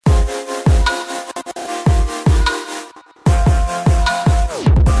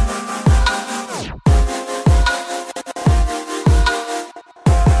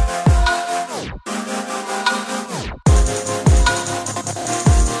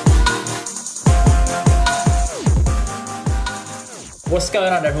What's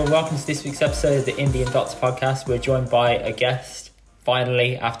going on, everyone? Welcome to this week's episode of the Indian Dots podcast. We're joined by a guest.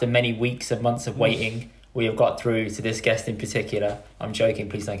 Finally, after many weeks and months of waiting, we have got through to this guest in particular. I'm joking,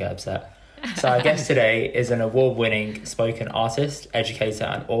 please don't get upset. So our guest today is an award-winning spoken artist, educator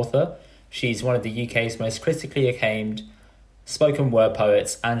and author. She's one of the UK's most critically acclaimed spoken word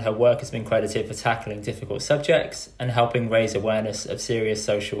poets, and her work has been credited for tackling difficult subjects and helping raise awareness of serious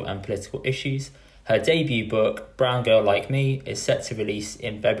social and political issues. Her debut book, Brown Girl Like Me, is set to release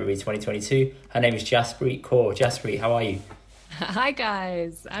in February 2022. Her name is Jaspreet Kaur. Jaspreet, how are you? Hi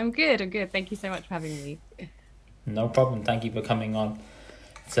guys, I'm good. Thank you so much for having me. No problem. Thank you for coming on.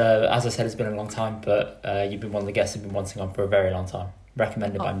 So, as I said, it's been a long time, but you've been one of the guests I've been wanting on for a very long time.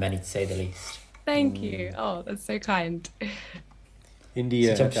 Recommended by many, to say the least. Thank you. Oh, that's so kind.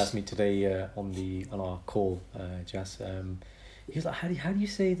 India asked me today on our call, Jas. He was like, how do you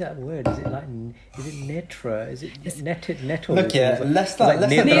say that word? Is it netra? Is it netto? Look, yeah, let's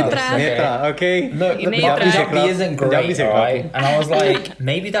Netra, okay. Look, the Punjabi isn't great, right? And I was like,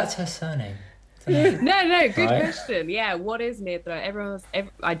 maybe that's her surname. No, good question. Yeah, what is netra?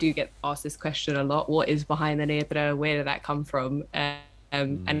 I do get asked this question a lot. What is behind the netra? Where did that come from?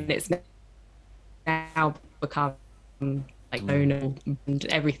 And it's now become like known and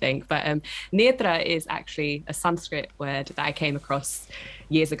everything, but netra is actually a Sanskrit word that I came across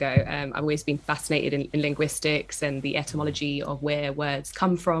years ago. I've always been fascinated in linguistics and the etymology of where words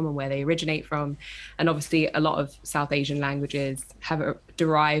come from and where they originate from, and obviously a lot of South Asian languages have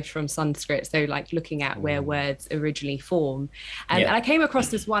derived from Sanskrit, so like looking at where words originally form. And I came across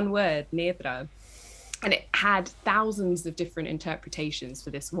this one word, netra, and it had thousands of different interpretations for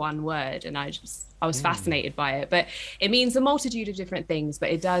this one word. And I was fascinated by it. But it means a multitude of different things,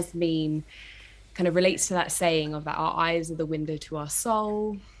 but it does mean, kind of relates to that saying of that our eyes are the window to our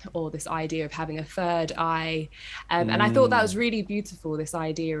soul, or this idea of having a third eye. And I thought that was really beautiful, this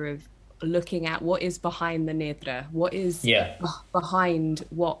idea of looking at what is behind the netra, what is behind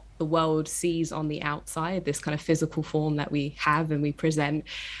what the world sees on the outside, this kind of physical form that we have and we present,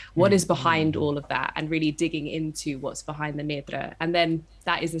 what is behind all of that, and really digging into what's behind the netra. And then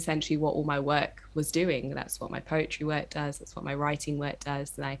that is essentially what all my work was doing. That's what my poetry work does, that's what my writing work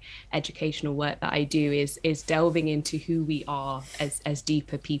does, my educational work that I do is delving into who we are as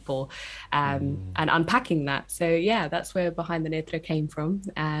deeper people, and unpacking that. So yeah, that's where behind the netra came from,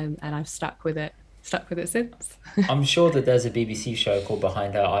 and I've stuck with it since. I'm sure that there's a BBC show called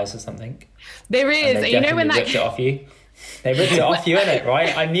Behind Her Eyes or something. There is. You know when that ripped it off you? They ripped it off you, innit?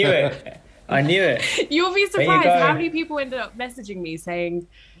 Right? I knew it. You'll be surprised how many people ended up messaging me saying,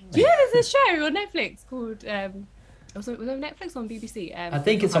 there's a show on Netflix called was it Netflix or on BBC? I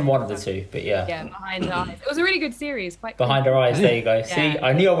think it's on one of the two, but yeah. Yeah, Behind Her Eyes. It was a really good series. Quite Behind Her Eyes, there you go. See,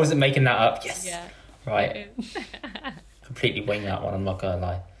 I knew I wasn't making that up. Yes. Yeah. Right. Completely winged that one, I'm not going to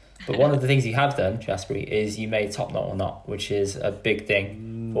lie. But one of the things you have done, Jaspreet, is you made Top Knot or Not, which is a big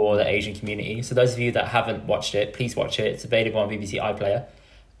thing for the Asian community. So those of you that haven't watched it, please watch it. It's available on BBC iPlayer.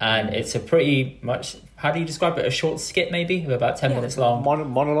 And it's a pretty much, how do you describe it? A short skit maybe, of about 10 minutes long.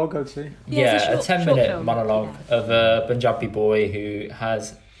 Monologue, I'd say. Yeah, a 10-minute monologue of a Punjabi boy who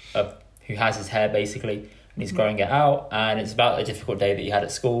has his hair basically, and he's growing it out. And it's about a difficult day that he had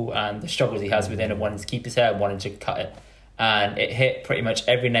at school and the struggles he has within and wanting to keep his hair and wanting to cut it. And it hit pretty much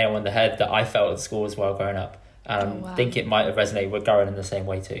every nail on the head that I felt at school as well growing up. And I think it might have resonated with Gaurav in the same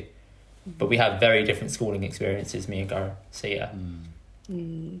way too. But we have very different schooling experiences, me and Gaurav. So yeah.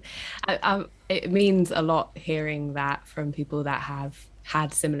 It means a lot hearing that from people that have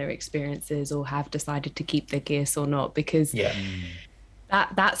had similar experiences or have decided to keep their gears or not, because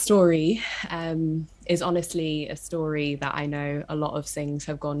that story is honestly a story that I know a lot of things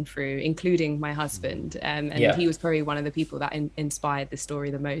have gone through, including my husband. And he was probably one of the people that inspired the story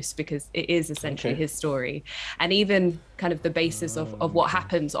the most, because it is essentially his story. And even kind of the basis of what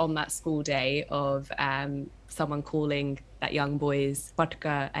happens on that school day of someone calling that young boy's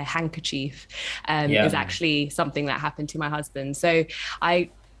patka a handkerchief is actually something that happened to my husband. So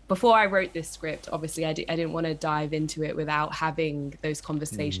before I wrote this script, obviously I didn't want to dive into it without having those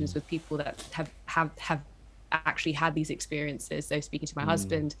conversations with people that have actually had these experiences. So speaking to my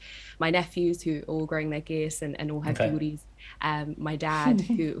husband, my nephews who are all growing their gears and all have furis, my dad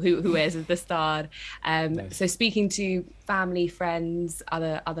who wears the star. So speaking to family, friends,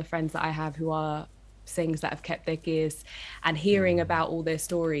 other friends that I have who are Singhs that have kept their gears, and hearing about all their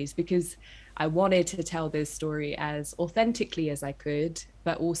stories, because I wanted to tell this story as authentically as I could,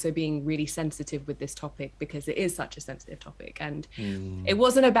 but also being really sensitive with this topic because it is such a sensitive topic. And it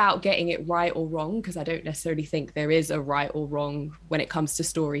wasn't about getting it right or wrong, because I don't necessarily think there is a right or wrong when it comes to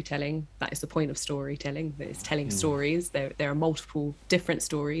storytelling. That is the point of storytelling, that it's telling stories. There are multiple different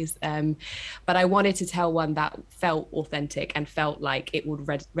stories. But I wanted to tell one that felt authentic and felt like it would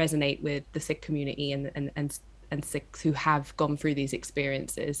resonate with the Sikh community and Sikhs who have gone through these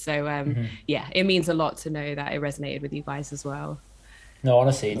experiences. So yeah, it means a lot to know that it resonated with you guys as well. No,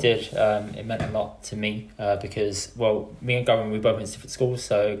 honestly, it did. It meant a lot to me because, well, me and Gaurav, we both went to different schools.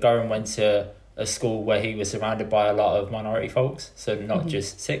 So Gaurav went to a school where he was surrounded by a lot of minority folks. So not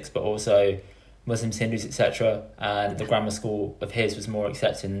just Sikhs, but also Muslims, Hindus, etc. And the grammar school of his was more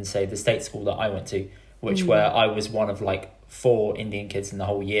accepting than, say, the state school that I went to, which where I was one of like 4 Indian kids in the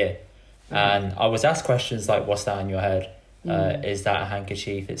whole year. And I was asked questions like, what's that on your head? Is that a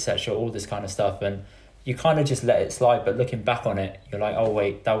handkerchief, etc., all this kind of stuff. And you kind of just let it slide, but looking back on it, you're like, oh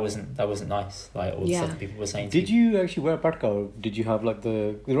wait, that wasn't nice. Like all the stuff that people were saying. Did you actually wear parka, or did you have like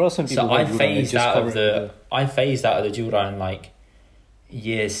the? There are some people. So I phased out of the jura in like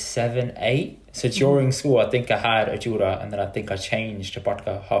year 7, 8. So during school, I think I had a jura, and then I think I changed to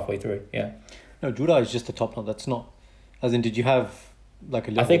parka halfway through. Yeah. No, jura is just the top knot. That's not. As in, did you have like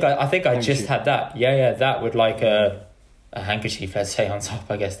a? I think I just had that. Yeah, that with like a handkerchief, let's say, on top.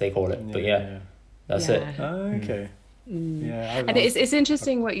 I guess they call it. But yeah. That's it. Oh, okay. Yeah, and it's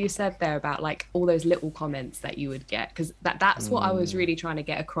interesting what you said there about like all those little comments that you would get, because that's what I was really trying to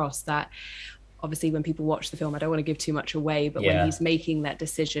get across. That obviously when people watch the film, I don't want to give too much away, but when he's making that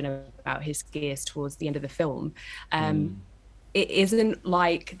decision about his gears towards the end of the film, it isn't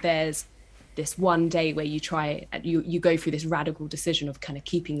like there's this one day where you go through this radical decision of kind of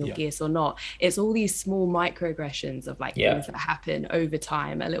keeping your gears or not. It's all these small microaggressions of like things that happen over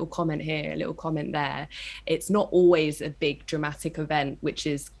time, a little comment here, a little comment there. It's not always a big dramatic event, which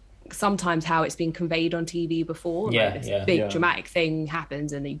is sometimes how it's been conveyed on TV before. Like this big dramatic thing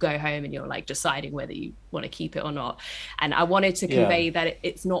happens and then you go home and you're like deciding whether you want to keep it or not. And I wanted to convey that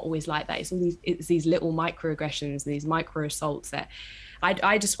it's not always like that. It's these little microaggressions, these micro assaults that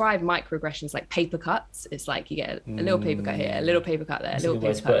I describe microaggressions like paper cuts. It's like you get a little paper cut here, a little paper cut there, a little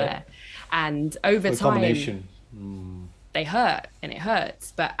paper cut there. And over time, they hurt and it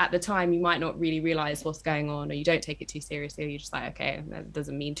hurts. But at the time, you might not really realize what's going on, or you don't take it too seriously. Or you're just like, okay, that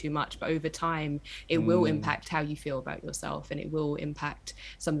doesn't mean too much. But over time, it will impact how you feel about yourself, and it will impact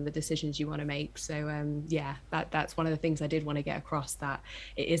some of the decisions you want to make. So that's one of the things I did want to get across, that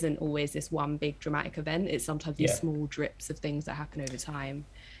it isn't always this one big dramatic event. It's sometimes these small drips of things that happen over time.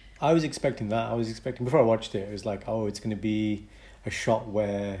 I was expecting that. Before I watched it, it was like, oh, it's going to be a shot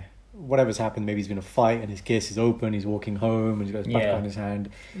where whatever's happened, maybe he's been a fight and his case is open, he's walking home and he's got his back on his hand.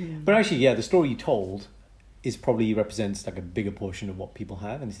 But actually, the story you told probably represents like a bigger portion of what people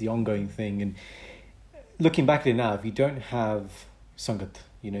have, and it's the ongoing thing. And looking back at it now, if you don't have sangat,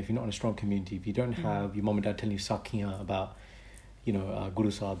 if you're not in a strong community, if you don't have your mom and dad telling you sakhiyan about, Guru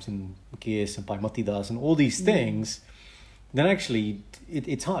Sahibs and Kes and Bhai Mati Das and all these things, then actually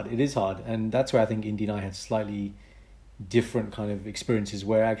it's hard. It is hard. And that's where I think Indy and I had slightly different kind of experiences,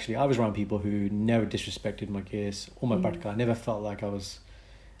 where actually I was around people who never disrespected my case or my parka. I never felt like I was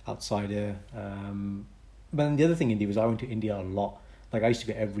outsider. But then the other thing, Indy, was I went to India a lot. Like I used to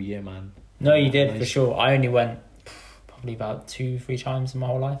go every year, man. No, you did, for sure. I only went probably about 2-3 times in my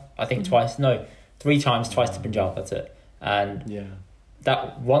whole life. I think 3 times, twice to Punjab, that's it. And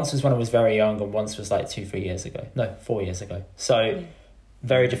that once was when I was very young, and once was like 2-3 years ago. No, 4 years ago. So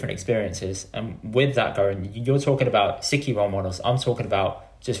very different experiences. And with that going, you're talking about Sikhi role models. I'm talking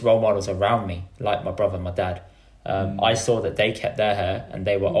about just role models around me, like my brother and my dad. I saw that they kept their hair and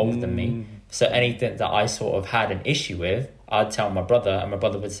they were older than me. So anything that I sort of had an issue with, I'd tell my brother, and my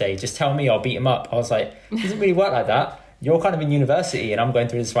brother would say, just tell me, I'll beat him up. I was like, it doesn't really work like that. You're kind of in university and I'm going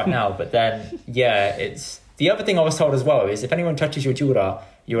through this right now. But then, it's... The other thing I was told as well is if anyone touches your jura,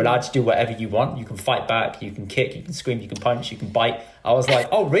 you're allowed to do whatever you want. You can fight back, you can kick, you can scream, you can punch, you can bite. I was like,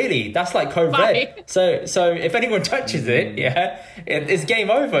 oh, really? That's like code red. So if anyone touches it, it's game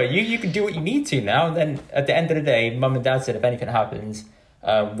over. You can do what you need to now. And then at the end of the day, mum and dad said, if anything happens,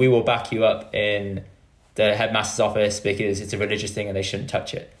 we will back you up in the headmaster's office because it's a religious thing and they shouldn't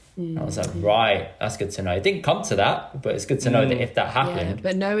touch it. I was like, right, that's good to know. It didn't come to that, but it's good to know that if that happened.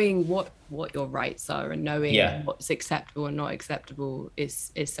 But knowing what your rights are and knowing what's acceptable and not acceptable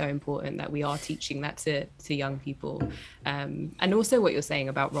is so important, that we are teaching that to young people. And also what you're saying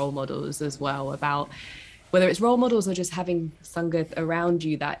about role models as well, about whether it's role models or just having Sangat around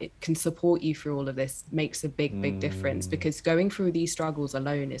you that it can support you through all of this makes a big difference, because going through these struggles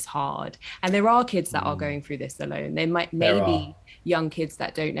alone is hard. And there are kids that are going through this alone. There might maybe young kids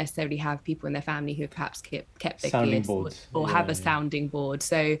that don't necessarily have people in their family who have perhaps kept their Sounding kids boards. or have a sounding board.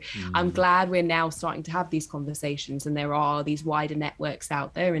 So I'm glad we're now starting to have these conversations, and there are these wider networks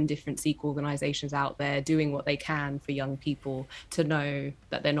out there and different Sikh organizations out there doing what they can for young people to know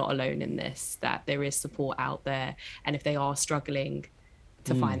that they're not alone in this, that there is support out there, and if they are struggling,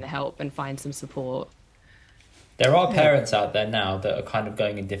 to find the help and find some support. There are parents out there now that are kind of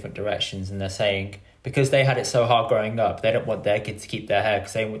going in different directions, and they're saying, because they had it so hard growing up, they don't want their kids to keep their hair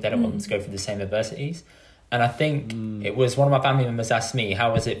because they don't want them to go through the same adversities. And I think it was one of my family members asked me,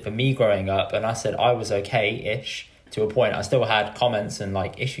 how was it for me growing up? And I said I was okay-ish to a point. I still had comments and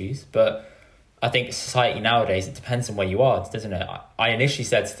like issues, but I think society nowadays, it depends on where you are, doesn't it? I initially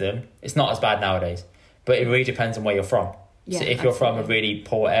said to them, it's not as bad nowadays, but it really depends on where you're from. Yeah, so if you're from a really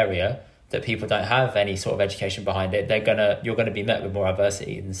poor area that people don't have any sort of education behind it, you're gonna be met with more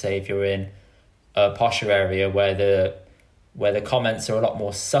adversity than say if you're in a posher area where the comments are a lot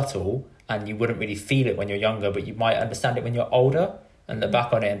more subtle and you wouldn't really feel it when you're younger, but you might understand it when you're older and look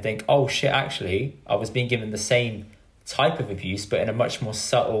back on it and think, oh shit, actually I was being given the same type of abuse but in a much more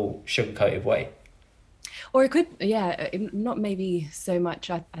subtle, sugar-coated way. Or it could, not maybe so much,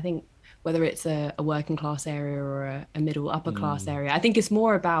 I think, whether it's a working class area or a middle upper class area. I think it's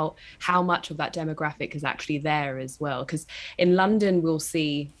more about how much of that demographic is actually there as well. Because in London, we'll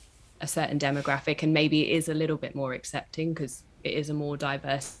see a certain demographic and maybe it is a little bit more accepting because it is a more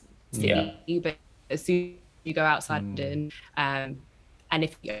diverse city. Yeah. But as soon as you go outside London, and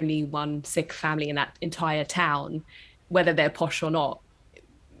if you're only one Sikh family in that entire town, whether they're posh or not,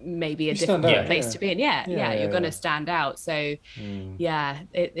 maybe a different place to be in. You're going to stand out. So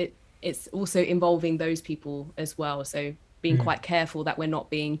it's also involving those people as well. So being quite careful that we're not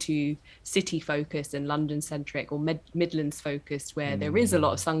being too city focused and London centric or Midlands focused, where there is a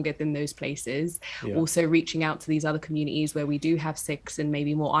lot of Sangat in those places. Also reaching out to these other communities where we do have Sikhs in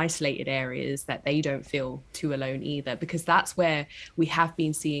maybe more isolated areas, that they don't feel too alone either, because that's where we have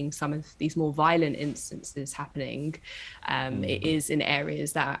been seeing some of these more violent instances happening. It is in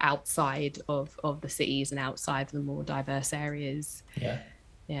areas that are outside of the cities and outside the more diverse areas.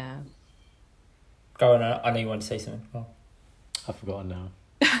 Yeah. Go on, I know you want to say something. Oh. I've forgotten now.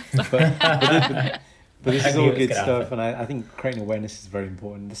 but this is all good stuff, and I think creating awareness is very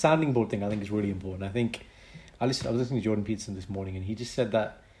important. The sounding board thing I think is really important. I think I was listening to Jordan Peterson this morning, and he just said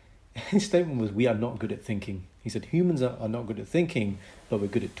that his statement was, we are not good at thinking. He said humans are not good at thinking, but we're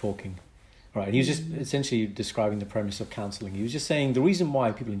good at talking. Right, and he was just essentially describing the premise of counselling. He was just saying the reason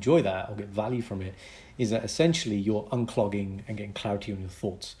why people enjoy that or get value from it is that essentially you're unclogging and getting clarity on your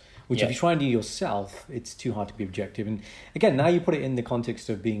thoughts. Which if you try and do yourself, it's too hard to be objective. And again, now you put it in the context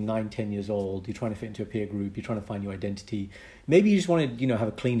of being 9-10 years old, you're trying to fit into a peer group, you're trying to find your identity. Maybe you just want to, have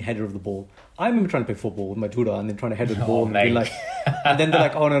a clean header of the ball. I remember trying to play football with my tutor and then trying to header the ball and be like, and then they're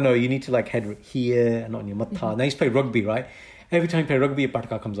like, oh no, you need to like header it here and not in your matha. And then you play rugby, right? Every time you play rugby, a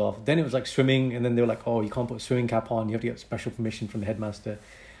patka comes off. Then it was like swimming, and then they were like, oh, you can't put a swimming cap on, you have to get special permission from the headmaster.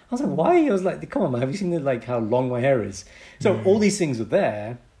 I was like, why? I was like, come on, man, have you seen how long my hair is? So all these things are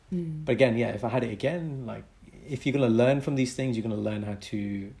there. But again, if I had it again, like if you're going to learn from these things, you're going to learn how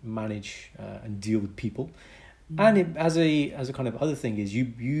to manage and deal with people. And as a kind of other thing is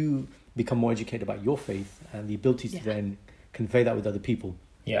you become more educated about your faith and the ability to then convey that with other people.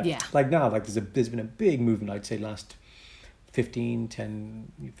 Like now, like there's been a big movement, I'd say last 15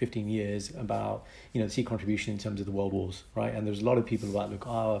 years about, the Sikh contribution in terms of the world wars, right? And there's a lot of people about, look,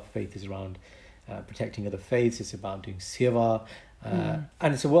 our faith is around protecting other faiths. It's about doing seva.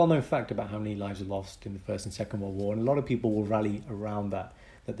 And it's a well-known fact about how many lives are lost in the First and Second World War, and a lot of people will rally around that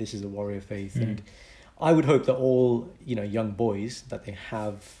this is a warrior faith. And I would hope that all young boys, that they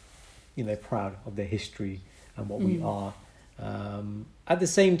have, they're proud of their history and what we are. At the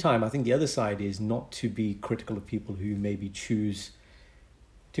same time, I think the other side is not to be critical of people who maybe choose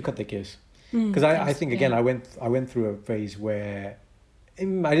to cut their gears, because I think again I went through a phase where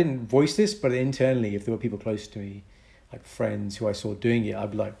I didn't voice this, but internally, if there were people close to me, like friends who I saw doing it,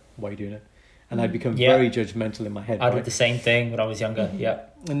 I'd be like, why are you doing it? And I'd become very judgmental in my head. I did the same thing when I was younger.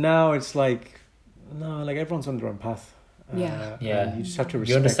 And now it's like, no, like everyone's on their own path. You just have to respect.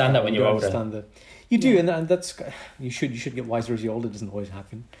 You understand that when you're older. You do, and that's you should get wiser as you're older. It doesn't always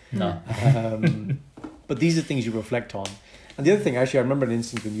happen. No. But these are things you reflect on. And the other thing, actually, I remember an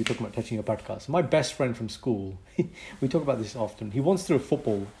instance when you were talking about touching your podcast. My best friend from school, we talk about this often. He once threw a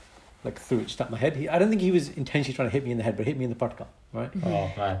football like threw it, stuck my head. I don't think he was intentionally trying to hit me in the head, but hit me in the patka, right?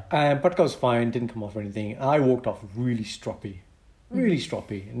 Oh, man. And patka was fine, didn't come off or anything. And I walked off really stroppy.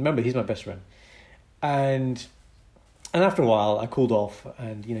 And remember, he's my best friend. And after a while, I cooled off,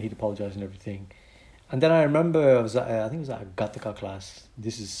 and he'd apologized and everything. And then I remember I think it was at a Gataka class.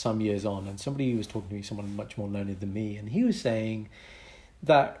 This is some years on, and somebody was talking to me, someone much more learned than me, and he was saying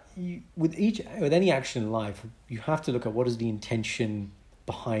that with any action in life, you have to look at what is the intention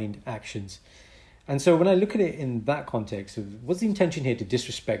behind actions. And so when I look at it in that context of what's the intention here, to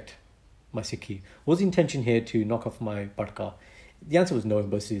disrespect my Sikhi? What's the intention here to knock off my patka? The answer was no in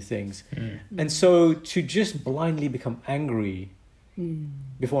both of these things. And so to just blindly become angry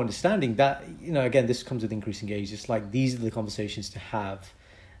before understanding that, again, this comes with increasing age. It's like these are the conversations to have,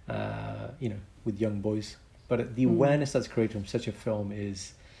 with young boys. But the awareness that's created from such a film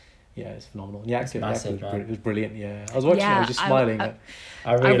is, it's phenomenal. The actor it was brilliant. Yeah, I was watching. I was just smiling.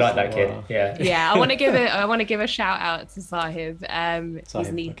 I really like that kid. Yeah. I want to give a shout out to Sahib. He's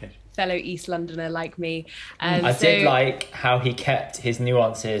an fellow East Londoner like me. I did like how he kept his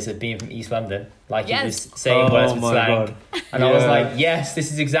nuances of being from East London. Like he was saying words with slang. God. And I was like, yes,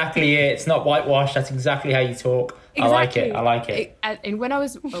 this is exactly it. It's not whitewashed. That's exactly how you talk. Exactly. I like it. And when I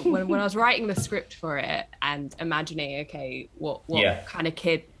was writing the script for it and imagining, okay, what kind of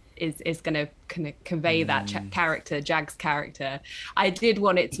kid is going to convey that character, Jag's character, I did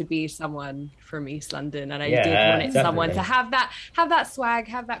want it to be someone from East London, and I did want it someone to have that swag,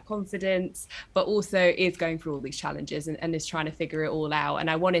 have that confidence, but also is going through all these challenges and is trying to figure it all out. And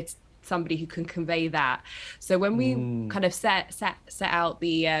I wanted somebody who can convey that. So when we kind of set out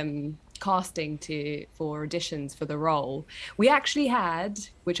the casting for auditions for the role, we actually had,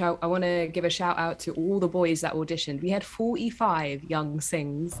 which I want to give a shout out to all the boys that auditioned, we had 45 young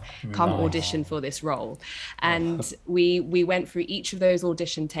Singhs come audition for this role, and we went through each of those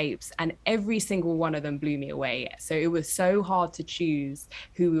audition tapes, and every single one of them blew me away. So it was so hard to choose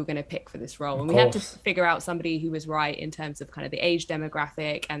who we were going to pick for this role, and we had to figure out somebody who was right in terms of kind of the age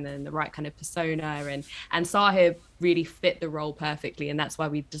demographic and then the right kind of persona, and Sahib really fit the role perfectly, and that's why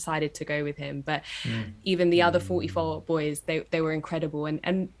we decided to go with him. But even the other 44 boys, they were incredible,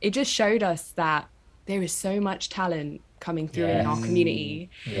 and it just showed us that there is so much talent coming through in our community,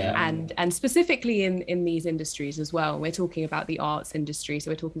 and specifically in these industries as well. We're talking about the arts industry, so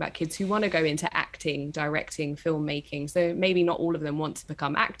we're talking about kids who want to go into acting, directing, filmmaking. So maybe not all of them want to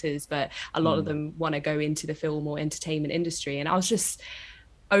become actors, but a lot of them want to go into the film or entertainment industry. And I was just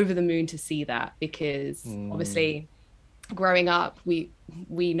over the moon to see that, because obviously growing up, we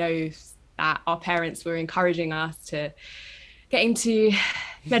know that our parents were encouraging us to get into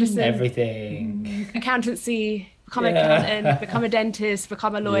medicine, everything, accountancy, become an accountant, become a dentist,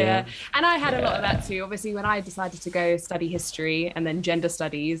 become a lawyer. And I had a lot of that too. Obviously, when I decided to go study history and then gender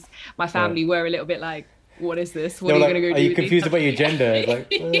studies, my family were a little bit like, what is this? What are you going to go do? Are you confused about your gender? It's like,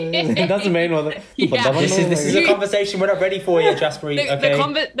 that's the main one. This is a conversation we're not ready for yet, Jasper.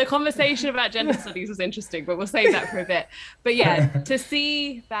 The conversation about gender studies was interesting, but we'll save that for a bit. But to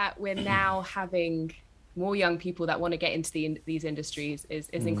see that we're now having more young people that want to get into these industries is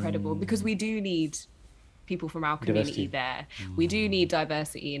incredible, because we do need people from our community there. We do need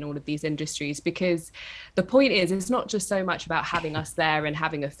diversity in all of these industries, because the point is, it's not just so much about having us there and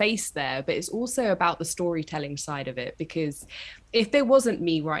having a face there, but it's also about the storytelling side of it. Because if there wasn't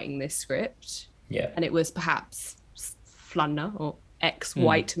me writing this script, and it was perhaps Flunna or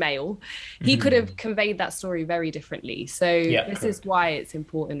ex-white male, he could have conveyed that story very differently. So this is why it's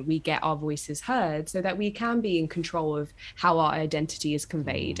important we get our voices heard, so that we can be in control of how our identity is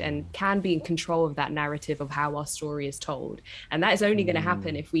conveyed and can be in control of that narrative of how our story is told. And that is only going to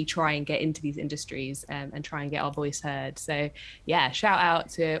happen if we try and get into these industries and try and get our voice heard. So shout out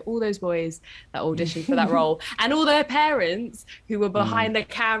to all those boys that auditioned for that role, and all their parents who were behind the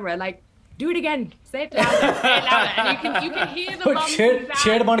camera, like, do it again. Say it louder. Say it louder. And you can hear the mums and dads.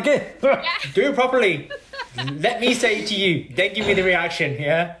 Share the money. Do it properly. Let me say it to you. Then give me the reaction.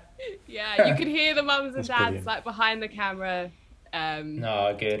 Yeah, you can hear the mums and dads like behind the camera.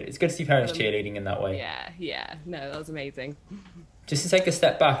 No, good. It's good to see parents cheerleading in that way. No, that was amazing. Just to take a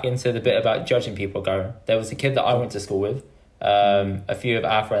step back into the bit about judging people, Gaurav. There was a kid that I went to school with. A few of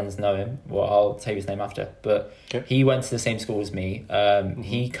our friends know him. Well, I'll tell you his name after. But he went to the same school as me.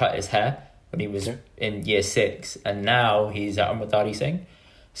 He cut his hair when he was in year 6, and now he's at Amritdhari Singh.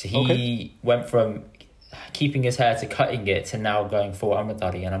 So he went from keeping his hair to cutting it to now going for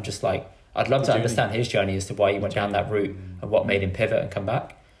Amritdhari. And I'm just like, I'd love to understand his journey as to why he went down that route and what made him pivot and come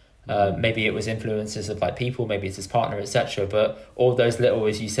back. Maybe it was influences of like people, maybe it's his partner, etc. But all those little,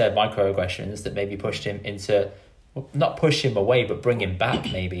 as you said, microaggressions that maybe pushed him into, not push him away, but bring him back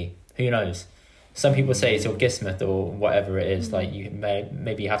maybe. Who knows? Some people say it's your Gizmeth or whatever it is. Like you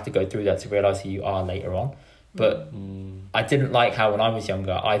maybe have to go through that to realize who you are later on. But I didn't like how when I was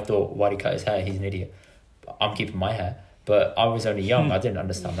younger, I thought, why'd he cut his hair? He's an idiot. I'm keeping my hair. But I was only young. I didn't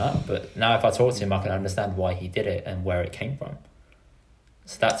understand that. But now if I talk to him, I can understand why he did it and where it came from.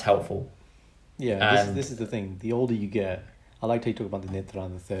 So that's helpful. Yeah, this is the thing. The older you get, I like how you talk about the Netra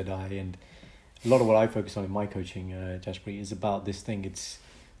and the third eye. And a lot of what I focus on in my coaching, Jashpreet, is about this thing. It's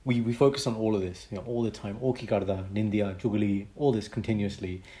we focus on all of this, all the time. Oki karda, Nindya, Jugali, all this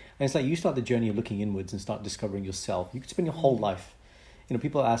continuously. And it's like you start the journey of looking inwards and start discovering yourself. You could spend your whole life.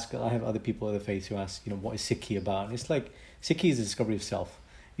 People ask, I have other people of the faith who ask, what is Sikhi about? And it's like, Sikhi is the discovery of self.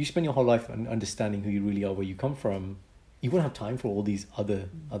 You spend your whole life understanding who you really are, where you come from. You won't have time for all these other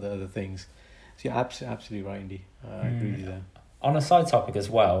things. So you're absolutely right, Indy. I agree with you there. On a side topic as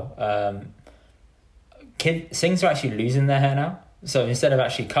well, Singhs are actually losing their hair now. So instead of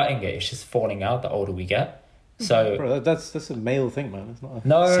actually cutting it, it's just falling out the older we get. So bro, that's a male thing, man. It's not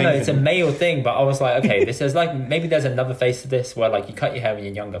no, it's a male thing. But I was like, okay, this is like maybe there's another face to this where like you cut your hair when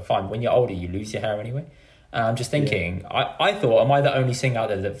you're younger, fine. When you're older, you lose your hair anyway. And I'm just thinking, I thought, am I the only Singh out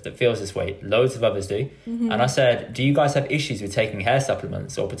there that feels this way? Loads of others do. And I said, do you guys have issues with taking hair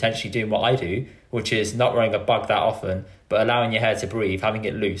supplements or potentially doing what I do, which is not wearing a bug that often, but allowing your hair to breathe, having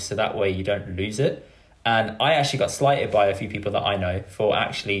it loose, so that way you don't lose it? And I actually got slighted by a few people that I know for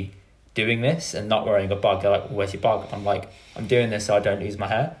actually doing this and not wearing a bug. They're like, where's your bug? I'm like, I'm doing this so I don't lose my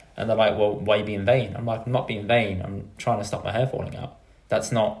hair. And they're like, well, why are you being vain? I'm like, I'm not being vain. I'm trying to stop my hair falling out.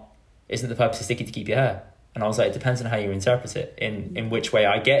 Isn't the purpose of Sikhi to keep your hair? And I was like, it depends on how you interpret it. In which way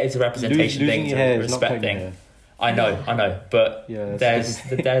I get it's a representation thing, it's a respect thing. I know. But there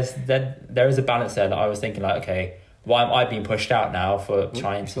is a balance there that I was thinking like, okay, why am I being pushed out now for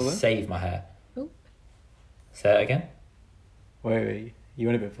trying to save my hair? Say it again? Wait. You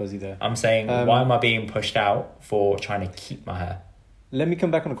went a bit fuzzy there. I'm saying, why am I being pushed out for trying to keep my hair? Let me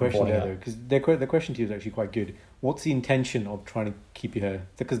come back on a question there, though, because the question to you is actually quite good. What's the intention of trying to keep your hair?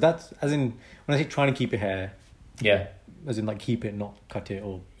 Because that's, as in, when I say trying to keep your hair, as in like keep it, not cut it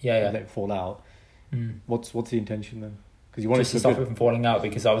or let it fall out. What's the intention then? Because you want just to stop it from falling out,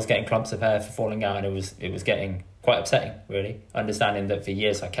 because I was getting clumps of hair for falling out, and it was getting quite upsetting, really. Understanding that for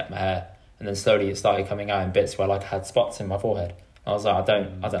years I kept my hair, and then slowly it started coming out in bits where like I had spots in my forehead. I was like,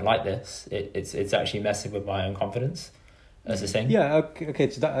 I don't like this. It's actually messing with my own confidence as a thing. Yeah, okay.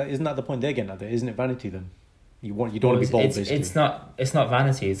 So isn't that the point they're getting at there? Isn't it vanity then? You don't want to be bold. It's not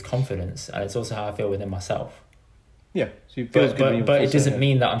vanity. It's confidence, and it's also how I feel within myself. Yeah, so it feels good. But it doesn't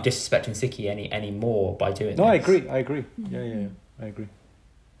mean that I'm disrespecting Sikhi any more by doing. No, this. I agree. Yeah, I agree.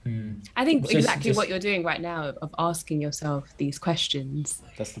 I think exactly what you're doing right now of asking yourself these questions.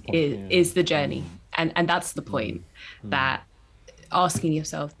 That's the point. Is the journey, and that's the point that. Asking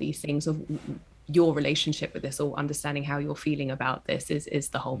yourself these things of your relationship with this, or understanding how you're feeling about this is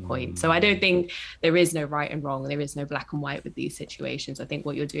the whole point. So I don't think there is no right and wrong. There is no black and white with these situations. I think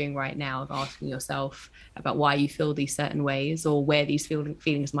what you're doing right now of asking yourself about why you feel these certain ways or where these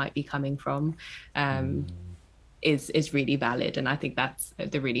feelings might be coming from is really valid. And I think that's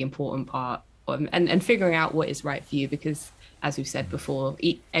the really important part. And figuring out what is right for you, because as we've said before,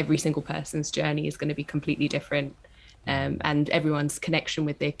 every single person's journey is going to be completely different. And everyone's connection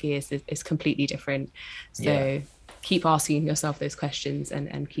with their gears is completely different. So keep asking yourself those questions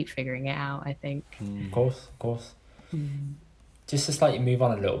and keep figuring it out, I think. Of course. Just to slightly move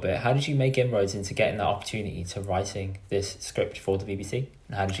on a little bit, how did you make inroads into getting that opportunity to writing this script for the BBC?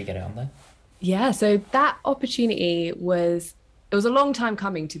 And how did you get it on there? Yeah, so that opportunity was a long time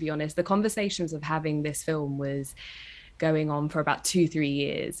coming, to be honest. The conversations of having this film was going on for about 2-3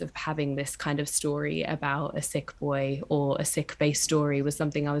 years, of having this kind of story about a Sikh boy or a Sikh-based story was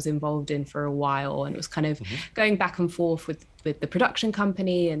something I was involved in for a while, and it was kind of going back and forth with the production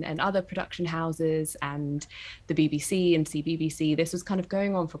company and other production houses and the BBC and CBBC. This was kind of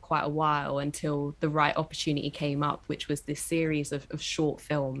going on for quite a while until the right opportunity came up, which was this series of short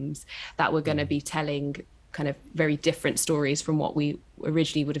films that were going to be telling kind of very different stories from what we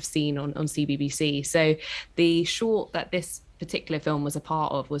originally would have seen on CBBC. So the short that this particular film was a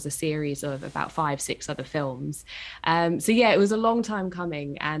part of was a series of about 5-6 other films. So yeah, it was a long time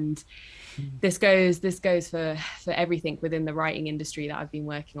coming, and this goes for everything within the writing industry that I've been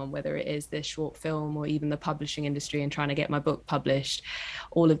working on, whether it is this short film or even the publishing industry and trying to get my book published.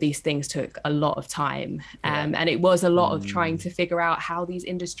 All of these things took a lot of time. And it was a lot of trying to figure out how these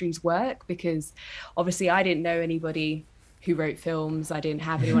industries work, because obviously I didn't know anybody who wrote films. I didn't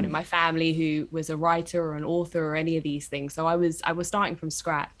have anyone in my family who was a writer or an author or any of these things. So I was starting from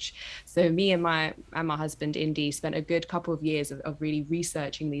scratch. So me and my husband Indy spent a good couple of years of really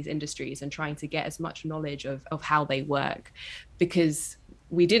researching these industries and trying to get as much knowledge of how they work, because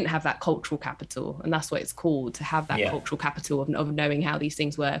we didn't have that cultural capital, and that's what it's called, to have that cultural capital of knowing how these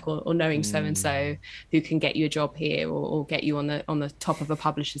things work, or knowing so and so who can get you a job here, or get you on the top of a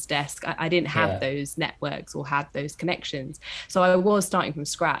publisher's desk. I didn't have those networks or had those connections, so I was starting from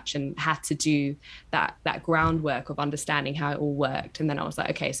scratch and had to do that groundwork of understanding how it all worked. And then I was like,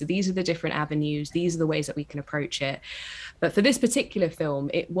 okay, so these are the different avenues, these are the ways that we can approach it. But for this particular film,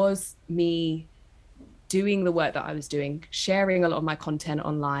 it was me doing the work that I was doing, sharing a lot of my content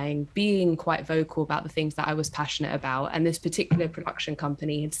online, being quite vocal about the things that I was passionate about. And this particular production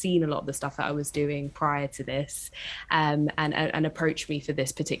company had seen a lot of the stuff that I was doing prior to this, and approached me for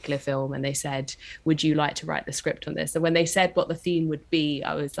this particular film. And they said, would you like to write the script on this? And when they said what the theme would be,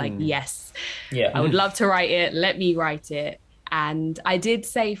 I was like, yes, I would love to write it. Let me write it. And I did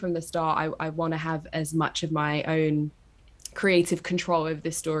say from the start, I want to have as much of my own creative control over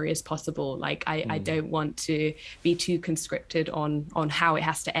this story as possible. Like I don't want to be too conscripted on how it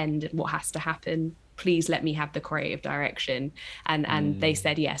has to end and what has to happen. Please let me have the creative direction. And they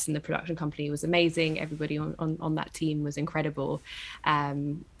said yes, and the production company was amazing. Everybody on that team was incredible.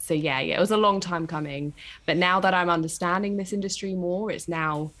 So it was a long time coming, but now that I'm understanding this industry more, it's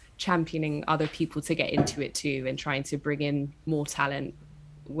now championing other people to get into it too, and trying to bring in more talent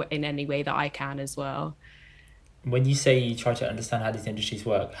in any way that I can as well. When you say you try to understand how these industries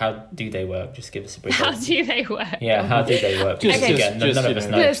work, how do they work? Just give us a brief How do they work? Yeah, how do they work? Because again, none of us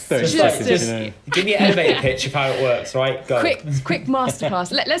know. Just give me an elevator pitch of how it works, right? Go. Quick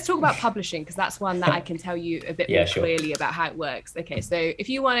masterclass. Let's talk about publishing, because that's one that I can tell you a bit more clearly about how it works. Okay, so if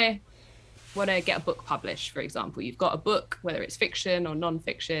you want to get a book published, for example, you've got a book, whether it's fiction or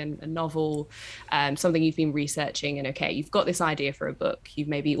non-fiction, a novel, something you've been researching, and you've got this idea for a book. You've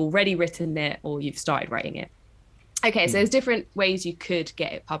maybe already written it, or you've started writing it. Okay, so there's different ways you could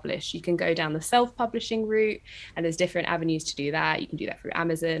get it published. You can go down the self-publishing route, and there's different avenues to do that. You can do that through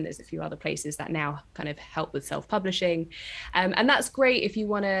Amazon. There's a few other places that now kind of help with self-publishing. And that's great if you've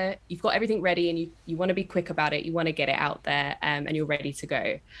got everything ready and you want to be quick about it, you want to get it out there, and you're ready to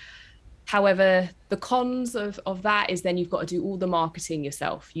go. However, the cons of that is then you've got to do all the marketing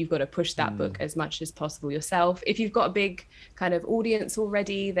yourself. You've got to push that book as much as possible yourself. If you've got a big kind of audience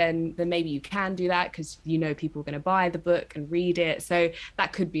already, then maybe you can do that, because people are going to buy the book and read it. So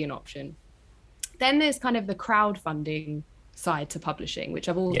that could be an option. Then there's kind of the crowdfunding side to publishing, which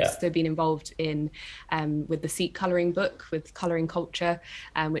I've also been involved in with the Seek Colouring book with Colouring Culture,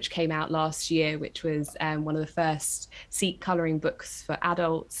 which came out last year, which was one of the first Seek Colouring books for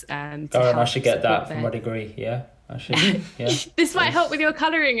adults. I should get that for my degree. I should. This might help with your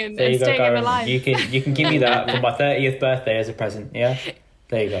colouring and staying alive. You can give me that for my 30th birthday as a present. Yeah,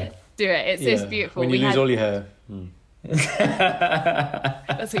 there you go. Do it. It's beautiful. When you lose all your hair.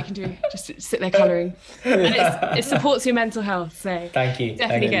 That's what you can do. Just sit there colouring, and it supports your mental health. So thank you.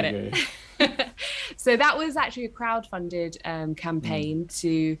 Definitely get it. So that was actually a crowdfunded campaign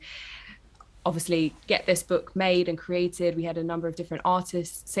to obviously get this book made and created. We had a number of different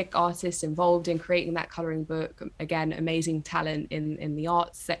Sikh artists involved in creating that colouring book. Again, amazing talent in the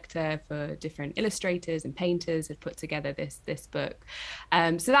arts sector for different illustrators and painters had put together this book.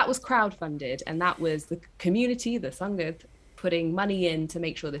 So that was crowdfunded, and that was the community, the Sangha, putting money in to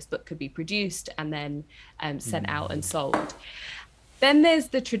make sure this book could be produced and then sent out and sold. Then there's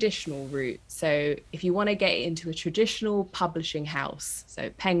the traditional route. So if you want to get into a traditional publishing house,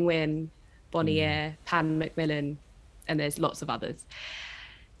 so Penguin, Bonnier, Pan Macmillan, and there's lots of others.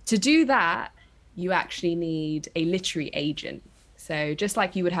 To do that, you actually need a literary agent. So just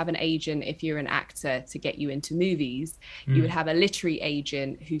like you would have an agent if you're an actor to get you into movies, you would have a literary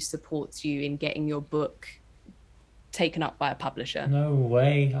agent who supports you in getting your book taken up by a publisher. No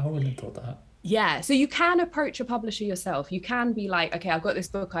way. I wouldn't have thought that. Yeah, so you can approach a publisher yourself. You can be like, okay, I've got this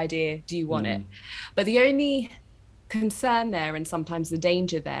book idea. Do you want it? But the only concern there, and sometimes the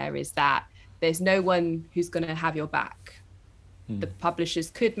danger there, is that there's no one who's going to have your back. The publishers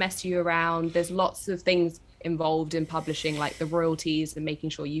could mess you around. There's lots of things involved in publishing, like the royalties and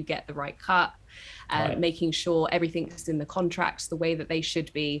making sure you get the right cut, making sure everything's in the contracts the way that they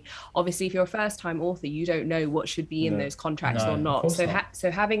should be. Obviously, if you're a first-time author, you don't know what should be in those contracts or not. So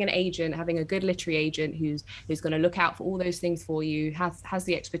having an agent, having a good literary agent who's going to look out for all those things for you, has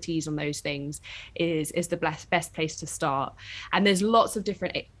the expertise on those things, is the best place to start. And there's lots of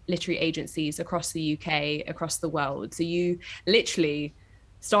different literary agencies across the UK, across the world. So you literally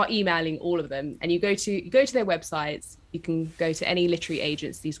start emailing all of them, and you go to their websites. You can go to any literary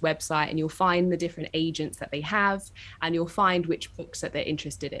agency's website and you'll find the different agents that they have, and you'll find which books that they're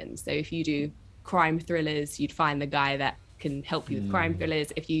interested in. So if you do crime thrillers, you'd find the guy that can help you with crime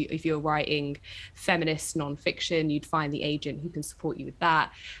thrillers. If you're writing feminist nonfiction, you'd find the agent who can support you with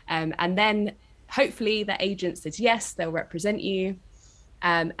that. And then hopefully the agent says yes, they'll represent you.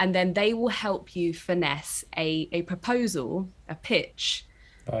 And then they will help you finesse a proposal, a pitch,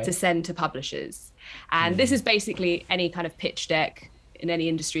 to send to publishers. And this is basically any kind of pitch deck in any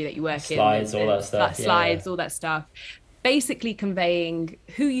industry that you work slides, in. All that stuff. Slides, all that stuff. Basically conveying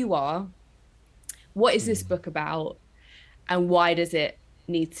who you are, what is this book about, and why does it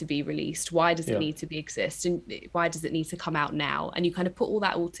need to be released? Why does it need to exist? And why does it need to come out now? And you kind of put all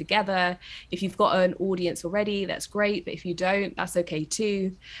that all together. If you've got an audience already, that's great. But if you don't, that's okay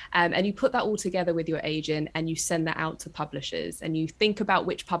too. And you put that all together with your agent and you send that out to publishers, and you think about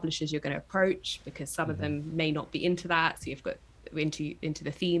which publishers you're going to approach, because some of them may not be into that. So you've got into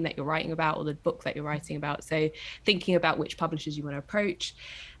the theme that you're writing about, or the book that you're writing about. So thinking about which publishers you want to approach,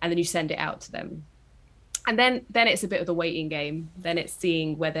 and then you send it out to them. And then it's a bit of the waiting game. Then it's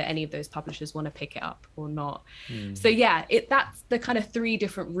seeing whether any of those publishers want to pick it up or not. So yeah, that's the kind of 3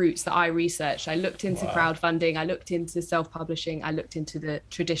 different routes that I researched. I looked into crowdfunding, I looked into self-publishing, I looked into the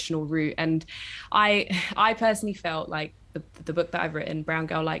traditional route. And I personally felt like the book that I've written, Brown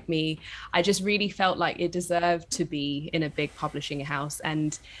Girl Like Me, I just really felt like it deserved to be in a big publishing house.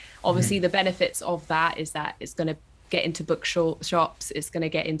 And obviously the benefits of that is that it's going to get into shops, it's going to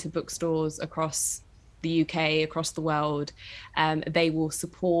get into bookstores across the UK, across the world. They will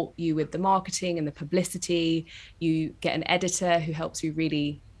support you with the marketing and the publicity. You get an editor who helps you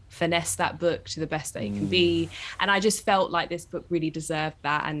really finesse that book to the best that it can be. And I just felt like this book really deserved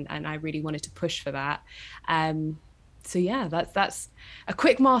that, and I really wanted to push for that. So yeah, that's a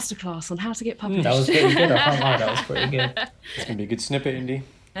quick masterclass on how to get published. That was pretty good. I can't lie, that was pretty good. It's gonna be a good snippet, Indy.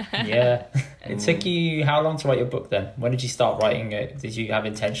 Yeah. It took you how long to write your book then? When did you start writing it? Did you have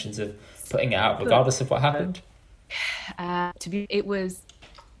intentions of putting it out regardless of what happened?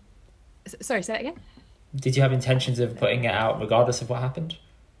 Sorry, say that again? Did you have intentions of putting it out regardless of what happened?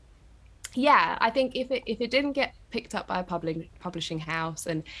 Yeah, I think if it didn't get picked up by a publishing house,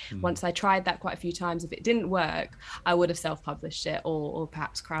 and once I tried that quite a few times, if it didn't work, I would have self-published it or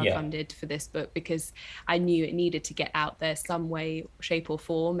perhaps crowdfunded for this book, because I knew it needed to get out there some way, shape or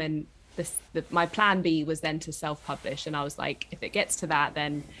form. And my plan B was then to self-publish, and I was like, if it gets to that,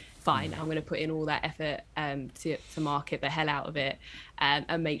 then fine, I'm going to put in all that effort to market the hell out of it, and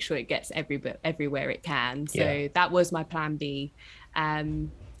make sure it gets everywhere it can. So that was my plan B.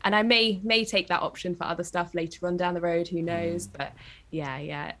 And I may take that option for other stuff later on down the road, who knows? But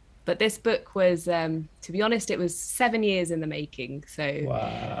yeah. But this book was, to be honest, it was 7 years in the making. So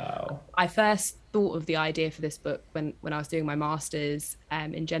wow. I first thought of the idea for this book when I was doing my master's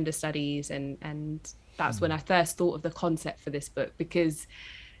in gender studies, and that's when I first thought of the concept for this book, because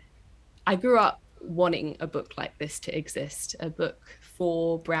I grew up wanting a book like this to exist, a book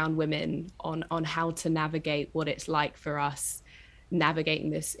for brown women on how to navigate what it's like for us navigating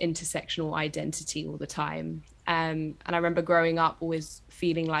this intersectional identity all the time. And I remember growing up always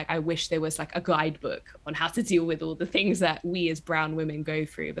feeling like I wish there was like a guidebook on how to deal with all the things that we as brown women go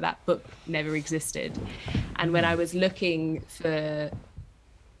through, but that book never existed. And when I was looking for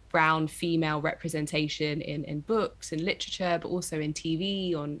brown female representation in books and literature, but also in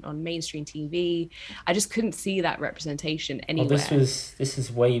TV, on mainstream TV, I just couldn't see that representation anywhere. Well, this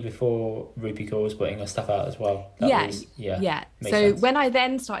is way before Rupi Kaur was putting her stuff out as well. Yeah. So sense. When I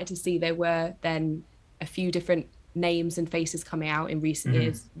then started to see there were then a few different names and faces coming out in recent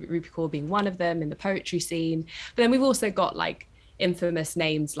years, Rupi Kaur being one of them in the poetry scene, but then we've also got like infamous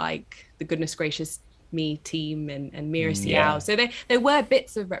names like the Goodness Gracious Me team and Mira Sial. So there were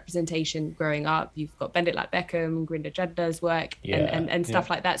bits of representation growing up. You've got Bend It Like Beckham, Grinda Jadda's work, and stuff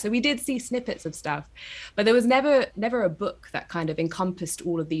like that. So we did see snippets of stuff, but there was never a book that kind of encompassed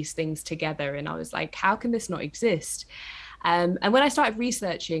all of these things together. And I was like, how can this not exist? And when I started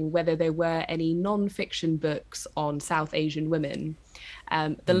researching whether there were any non-fiction books on South Asian women,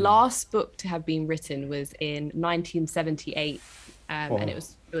 the last book to have been written was in 1978, and it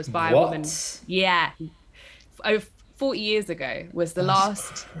was by a woman. Yeah, over 40 years ago was the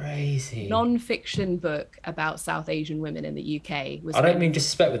last crazy non-fiction book about South Asian women in the UK. I don't mean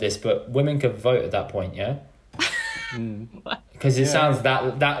disrespect with this, but women could vote at that point, yeah. Because it sounds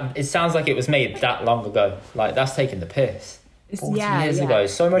that it sounds like it was made that long ago. Like that's taking the piss. 40 years ago.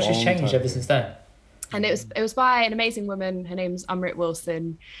 So much has changed ever since then. And it was by an amazing woman. Her name's Umrit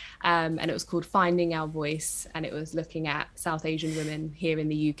Wilson, and it was called Finding Our Voice. And it was looking at South Asian women here in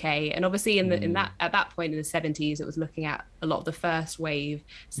the UK. And obviously, at that point in the 70s, it was looking at a lot of the first wave,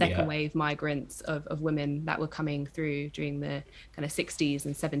 second wave migrants of women that were coming through during the kind of 60s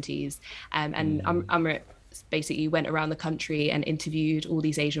and 70s. And Umrit basically went around the country and interviewed all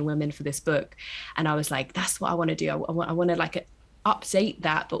these Asian women for this book. And I was like, that's what I want to do. I want to like update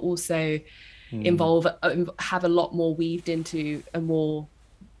that, but also have a lot more weaved into a more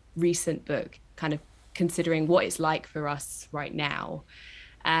recent book, kind of considering what it's like for us right now.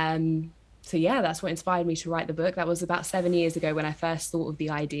 So yeah, that's what inspired me to write the book. That was about 7 years ago when I first thought of the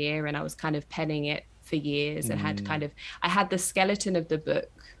idea, and I was kind of penning it for years and I had the skeleton of the book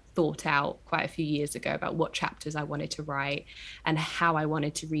thought out quite a few years ago about what chapters I wanted to write and how I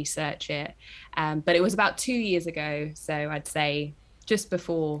wanted to research it. But it was about 2 years ago, so I'd say just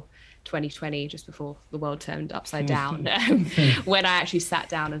before 2020, just before the world turned upside down, when I actually sat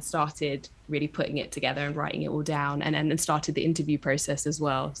down and started really putting it together and writing it all down, and then started the interview process as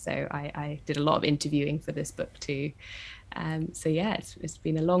well. So I did a lot of interviewing for this book too. So yeah, it's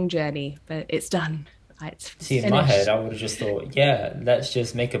been a long journey, but it's done. See, in my head, I would have just thought, yeah, let's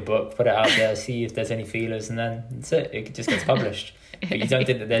just make a book, put it out there, see if there's any feelers, and then that's it. It just gets published. But you don't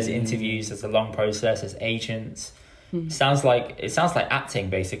think that there's interviews, there's a long process, there's agents. It sounds like acting,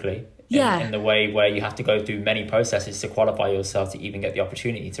 basically. In the way where you have to go through many processes to qualify yourself to even get the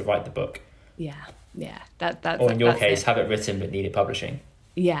opportunity to write the book. Yeah. That's or in your case, have it written but need it publishing.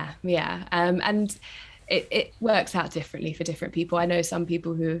 Yeah. And it works out differently for different people. I know some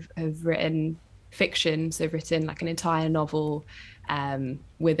people who have written fiction, so written like an entire novel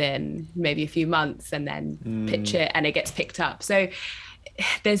within maybe a few months, and then pitch it and it gets picked up. So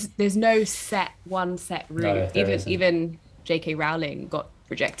there's no one set route. No, even J.K. Rowling got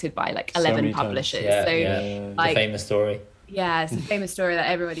rejected by like 11 publishers. The famous story. Yeah, it's a famous story that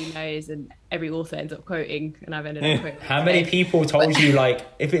everybody knows and every author ends up quoting, and I've ended up quoting. How many people told you, like,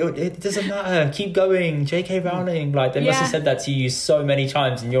 if it doesn't matter, keep going, J.K. Rowling? Like, they must have said that to you so many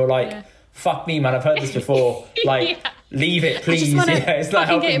times, and you're like, fuck me, man, I've heard this before. Like, leave it, please. It's not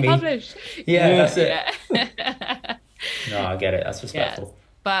helping me. Published. That's it. No, I get it. That's respectful.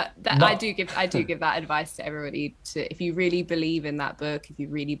 But I do give that advice to everybody. If you really believe in that book, if you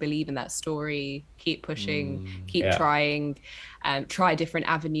really believe in that story, keep pushing, keep trying, try different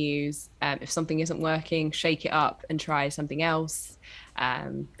avenues. If something isn't working, shake it up and try something else.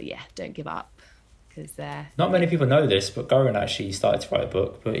 But yeah, don't give up. Because not many people know this, but Goran actually started to write a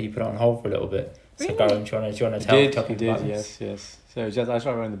book, but he put it on hold for a little bit. Really? So Goran, do you want to tell people about this? Yes. So I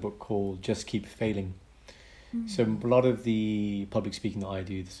started writing the book called Just Keep Failing. So a lot of the public speaking that I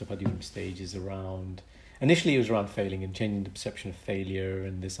do, the stuff I do on stage, is around... Initially, it was around failing and changing the perception of failure,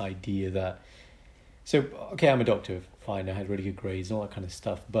 and this idea that... So, okay, I'm a doctor, fine, I had really good grades and all that kind of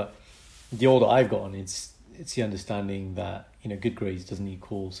stuff, but the older I've gotten, it's the understanding that, good grades doesn't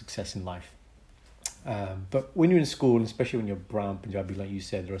equal success in life. But when you're in school, and especially when you're brown Punjabi, like you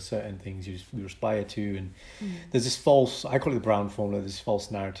said, there are certain things you aspire to, and there's this false... I call it the Brown formula, this false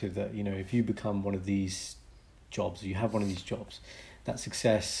narrative that, if you become one of these jobs, you have one of these jobs, that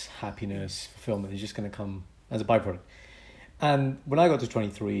success, happiness, fulfillment is just going to come as a byproduct. And when I got to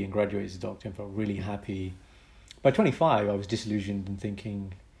 23 and graduated as a doctor and felt really happy, by 25 I was disillusioned and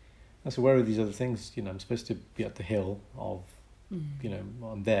thinking, so where are these other things? I'm supposed to be at the hill of,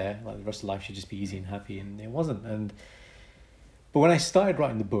 I'm there, like the rest of life should just be easy and happy, and it wasn't. But when I started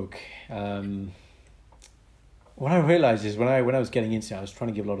writing the book, what I realized is when I was getting into it, I was trying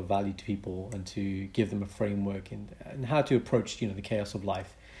to give a lot of value to people and to give them a framework and how to approach, the chaos of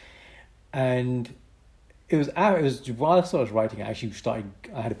life. And it was while I was writing, I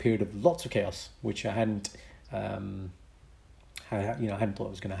had a period of lots of chaos, which I hadn't, I hadn't thought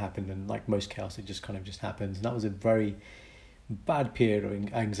it was going to happen. And like most chaos, it just kind of just happens. And that was a very bad period of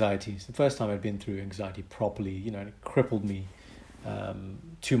anxiety. It's the first time I'd been through anxiety properly, and it crippled me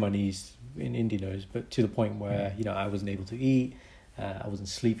to my knees. In India knows, but to the point where I wasn't able to eat, I wasn't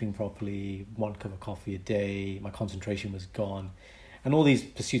sleeping properly, 1 cup of coffee a day, my concentration was gone, and all these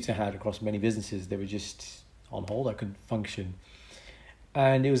pursuits I had across many businesses, they were just on hold. I couldn't function,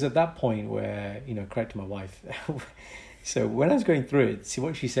 and it was at that point where credit to my wife. So when I was going through it, see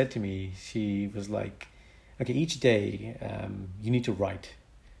what she said to me. She was like, "Okay, each day you need to write,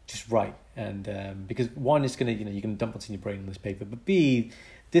 just write, and because one is gonna you're gonna dump what's in your brain on this paper, but B,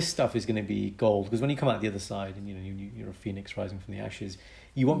 this stuff is going to be gold, because when you come out the other side and you're a phoenix rising from the ashes,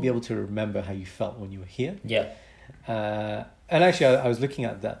 you won't be able to remember how you felt when you were here." And actually, I was looking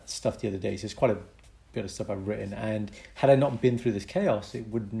at that stuff the other day. So it's quite a bit of stuff I've written, and had I not been through this chaos, it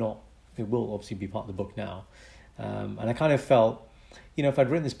would not it will obviously be part of the book now. And I kind of felt, if I'd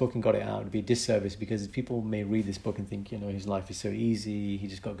written this book and got it out, it'd be a disservice, because people may read this book and think, his life is so easy, he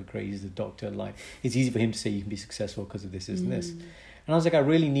just got good grades, he's a doctor, like it's easy for him to say you can be successful because of this, and this. And I was like, I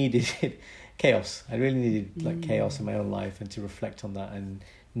really needed chaos. I really needed like chaos in my own life, and to reflect on that. And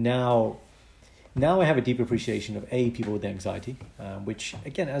now I have a deep appreciation of people with anxiety, which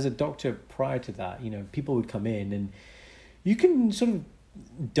again, as a doctor prior to that, people would come in and you can sort of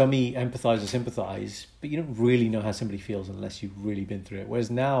dummy empathize or sympathize, but you don't really know how somebody feels unless you've really been through it.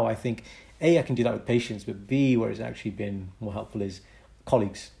 Whereas now I think I can do that with patients, but B, where it's actually been more helpful is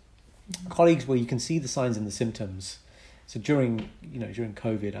colleagues where you can see the signs and the symptoms. So during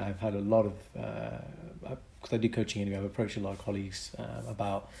COVID, I've had a lot of, because I do coaching anyway, I've approached a lot of colleagues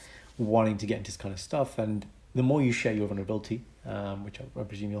about wanting to get into this kind of stuff. And the more you share your vulnerability, which I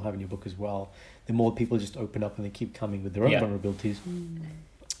presume you'll have in your book as well, the more people just open up and they keep coming with their own vulnerabilities.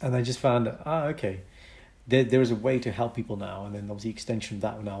 And I just found, okay, there is a way to help people now. And then obviously extension of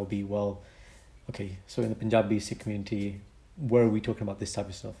that now will be, well, okay, so in the Punjabi Sikh community, where are we talking about this type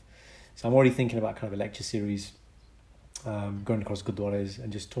of stuff? So I'm already thinking about kind of a lecture series, going across gurdwaras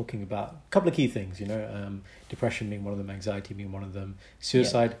and just talking about a couple of key things, depression being one of them, anxiety being one of them,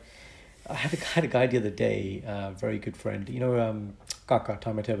 suicide. I had a guy the other day, very good friend, Kaka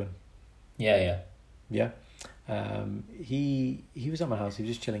Tamateban. Yeah. He was at my house, he was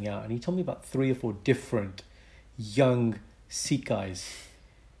just chilling out, and he told me about 3 or 4 different young Sikh guys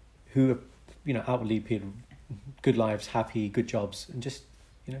who have, outwardly appeared good lives, happy, good jobs, and just,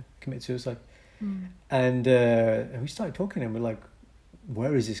 commit suicide. And we started talking, and we're like,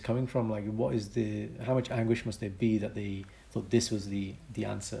 where is this coming from? Like, how much anguish must there be that they thought this was the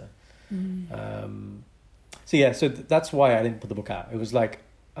answer? So that's why I didn't put the book out. It was like,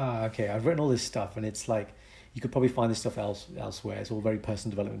 okay, I've written all this stuff, and it's like, you could probably find this stuff elsewhere. It's all very personal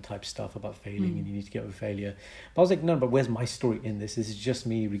development type stuff about failing, and you need to get over failure. But I was like, no, but where's my story in this? This is just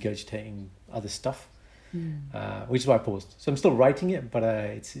me regurgitating other stuff, which is why I paused. So I'm still writing it, but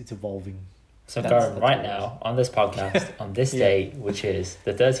it's evolving. So Gaurav, right now on this podcast, on this day, which is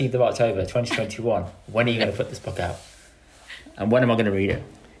the 13th of October 2021, when are you going to put this book out? And when am I going to read it?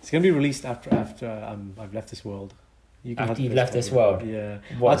 It's going to be released after I've left this world. After you've left this world? Yeah.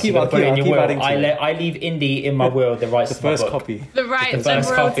 What, I'll keep will. I leave Indie in my will the rights to my book. The first copy. The rights, the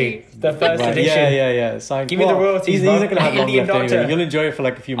first copy. The first edition. Yeah. Signed. Give me the royalties. He's not going to have long left anyway. You'll enjoy it for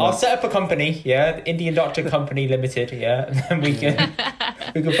like a few months. I'll set up a company, the Indian Doctor Company Limited, and then we can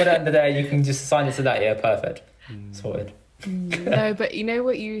put it under there. You can just sign it to that, perfect. Sorted. No, but you know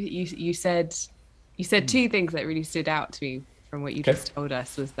what you said? You said 2 things that really stood out to me from what you just told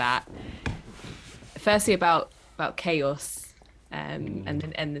us, was that firstly about chaos, and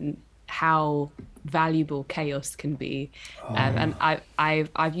then how valuable chaos can be, and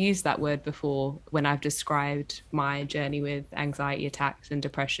I've used that word before when I've described my journey with anxiety attacks and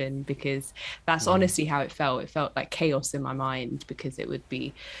depression, because that's honestly how it felt. It felt like chaos in my mind, because it would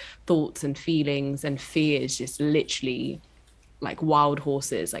be thoughts and feelings and fears just literally like wild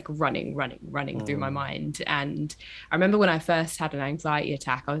horses, like running through my mind. And I remember when I first had an anxiety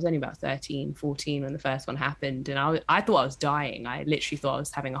attack, I was only about 13, 14 when the first one happened. And I thought I was dying. I literally thought I was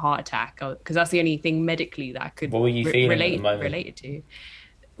having a heart attack, because that's the only thing medically that I could relate it to.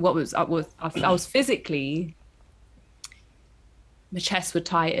 I was physically, my chest would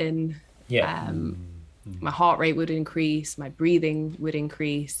tighten. My heart rate would increase. My breathing would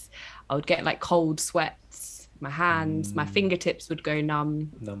increase. I would get like cold sweats. My hands, my fingertips would go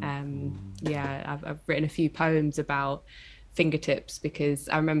numb. I've written a few poems about fingertips, because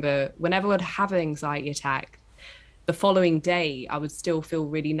I remember whenever I'd have an anxiety attack, the following day I would still feel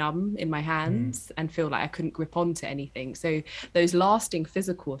really numb in my hands and feel like I couldn't grip onto anything. So those lasting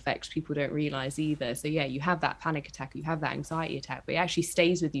physical effects people don't realize either. So you have that panic attack, you have that anxiety attack, but it actually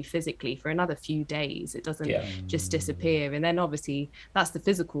stays with you physically for another few days. It doesn't just disappear. And then obviously that's the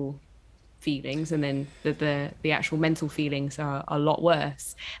physical feelings, and then the actual mental feelings are a lot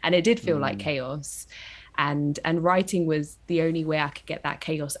worse. And it did feel like chaos, and writing was the only way I could get that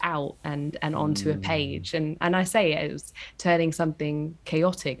chaos out and onto a page. And I say it was turning something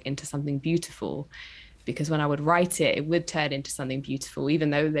chaotic into something beautiful, because when I would write it, it would turn into something beautiful. Even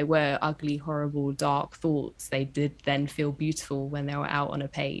though they were ugly, horrible, dark thoughts, they did then feel beautiful when they were out on a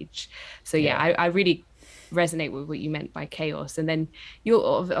page. So I really resonate with what you meant by chaos. And then you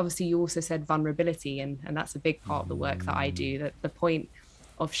also said vulnerability, and that's a big part of the work that I do. That the point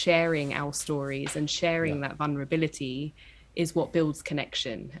of sharing our stories and sharing that vulnerability is what builds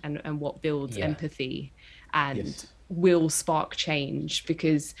connection and what builds empathy. And will spark change.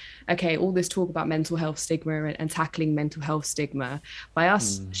 Because okay, all this talk about mental health stigma and tackling mental health stigma, by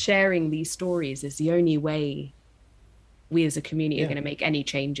us sharing these stories is the only way we as a community are going to make any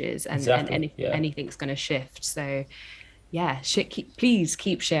changes, and anything's going to shift. So yeah, please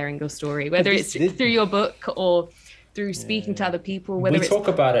keep sharing your story, whether it's through your book or through speaking to other people. We talk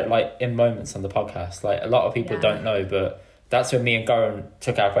about it like in moments on the podcast. Like a lot of people don't know, but that's when me and Goran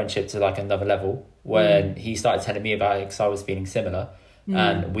took our friendship to like another level, when he started telling me about it because I was feeling similar.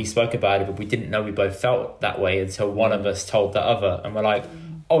 And we spoke about it, but we didn't know we both felt that way until one of us told the other, and we're like,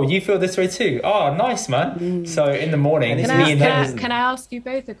 oh, you feel this way too? Oh, nice, man. So in the morning, it's me and him. Can I ask you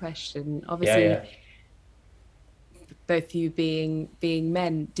both a question? Obviously, both you being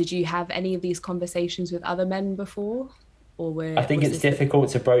men, did you have any of these conversations with other men before? I think it's difficult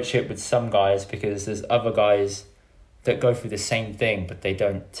to broach it with some guys because there's other guys that go through the same thing, but they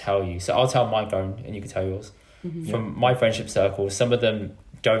don't tell you. So I'll tell my own, and you can tell yours. From my friendship circle, some of them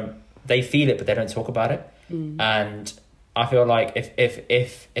they feel it, but they don't talk about it. And I feel like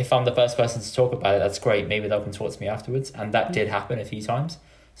if I'm the first person to talk about it, that's great. Maybe they'll come talk to me afterwards. And that did happen a few times.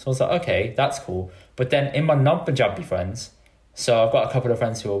 So I was like, okay, that's cool. But then in my non-Punjabi friends, so I've got a couple of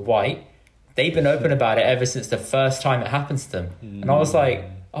friends who are white, they've been open about it ever since the first time it happens to them. And I was like,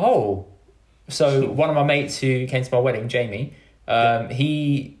 oh. So one of my mates who came to my wedding, Jamie,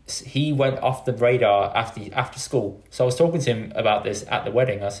 he went off the radar after school. So I was talking to him about this at the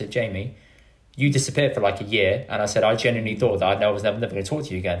wedding. I said, Jamie, you disappeared for like a year. And I said, I genuinely thought that I was never going to talk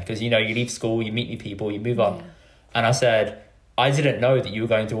to you again. Because, you leave school, you meet new people, you move on. And I said, I didn't know that you were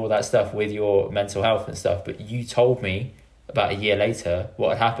going through all that stuff with your mental health and stuff. But you told me about a year later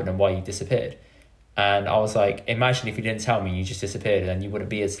what had happened and why you disappeared. And I was like, imagine if you didn't tell me, you just disappeared, and you wouldn't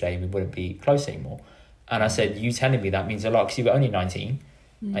be here today, we wouldn't be close anymore. And I said, you telling me that means a lot because you were only 19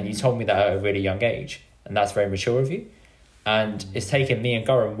 and you told me that at a really young age. And that's very mature of you. And it's taken me and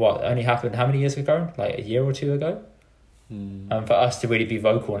Goran, only happened how many years ago, Goran? Like a year or two ago? And for us to really be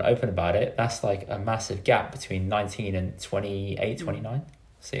vocal and open about it, that's like a massive gap between 19 and 28, 29.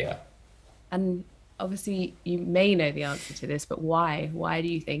 So yeah. And obviously you may know the answer to this, but why? Why do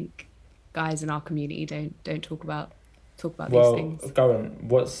you think guys in our community don't talk about these things? Well, Goran,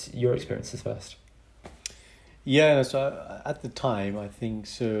 what's your experiences first? Yeah, so at the time, I think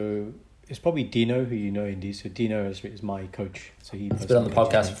so. It's probably Dino, who you know, Indy. So Dino is my coach. So he's been on the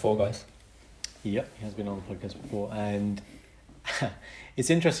podcast before, guys. Yep, he has been on the podcast before, and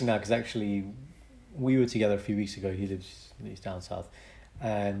it's interesting now because actually we were together a few weeks ago. He's down south,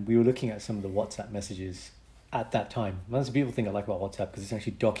 and we were looking at some of the WhatsApp messages at that time. That's the beautiful thing I like about WhatsApp, because it's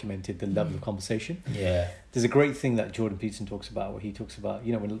actually documented the level of conversation. Yeah. There's a great thing that Jordan Peterson talks about, where he talks about,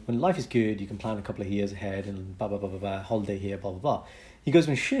 when life is good, you can plan a couple of years ahead and blah, blah, blah, blah, blah, holiday here, blah, blah, blah. He goes,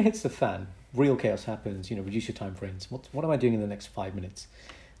 when shit hits the fan, real chaos happens, reduce your time frames. What am I doing in the next 5 minutes?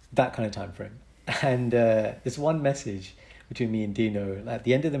 That kind of time frame. And there's one message between me and Dino. At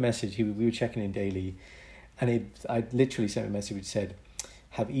the end of the message, we were checking in daily, and I literally sent a message which said,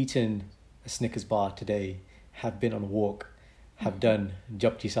 have eaten a Snickers bar today, have been on a walk, have done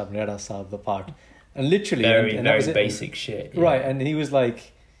Japji Sahib Nehra Sahib the part. And literally... Very basic shit. Yeah. Right, and he was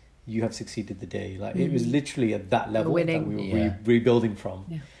like, you have succeeded the day. Like, it was literally at that level that we were rebuilding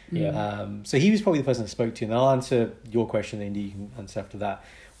from. Yeah. So he was probably the person I spoke to, and I'll answer your question, Indy, you can answer after that.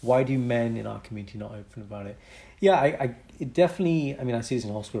 Why do men in our community not open about it? Yeah, it definitely, I see this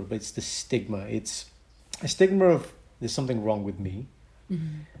in hospital, but it's the stigma. It's a stigma of there's something wrong with me,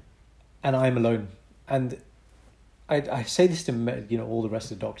 and I'm alone. And I say this to all the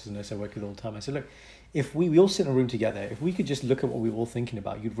rest of the doctors and nurses I work with all the time. I say, look, if we all sit in a room together, if we could just look at what we're all thinking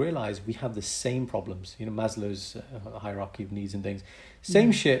about, you'd realize we have the same problems. Maslow's hierarchy of needs and things.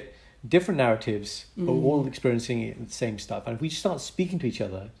 Same shit, different narratives, but all experiencing the same stuff. And if we just start speaking to each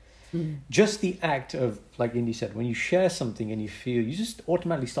other, just the act of, like Indy said, when you share something and you just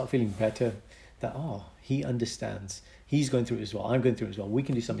automatically start feeling better that, he understands. He's going through it as well. I'm going through it as well. We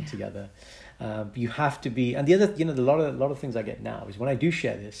can do something together. You have to be, and the other, a lot of things I get now is when I do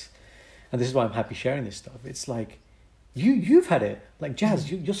share this, and this is why I'm happy sharing this stuff. It's like, you've had it. Like,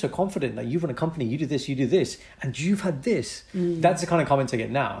 Jazz, you're so confident that you run a company, you do this, and you've had this. That's the kind of comments I get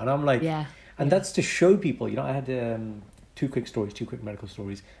now. And I'm like, that's to show people, I had two quick medical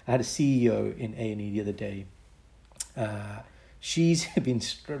stories. I had a CEO in A&E the other day. She's been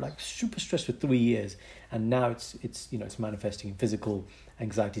super stressed for 3 years, and now it's manifesting in physical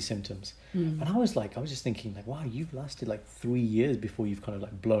anxiety symptoms. And I was just thinking, wow, you've lasted 3 years before you've kind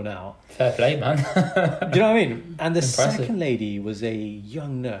of blown out. Fair play, man. Do you know what I mean? And the second lady was a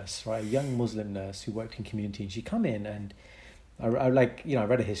young nurse, right? A young Muslim nurse who worked in community, and she come in, and I like, I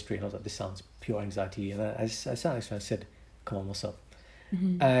read a history and I was like, this sounds pure anxiety. And I sat next to her and I said, come on, what's up?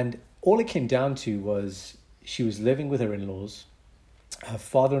 And all it came down to was she was living with her in-laws. Her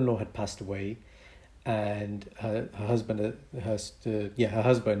father-in-law had passed away, and her husband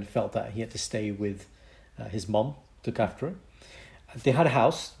felt that he had to stay with his mom, look after her. They had a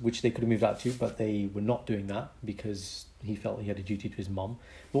house which they could have moved out to, but they were not doing that because he felt he had a duty to his mom.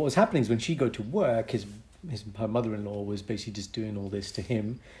 But what was happening is when she go to work, her mother-in-law was basically just doing all this to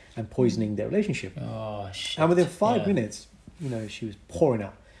him and poisoning their relationship. Oh shit! And within 5 minutes, she was pouring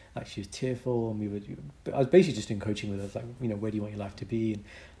out. Like, she was tearful, and I was basically just doing coaching with her, like, where do you want your life to be, and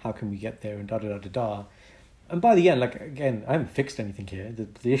how can we get there, and da da da da da. And by the end, like, again, I haven't fixed anything here.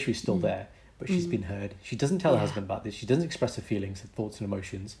 The issue is still there, but she's been heard. She doesn't tell her husband about this. She doesn't express her feelings, her thoughts, and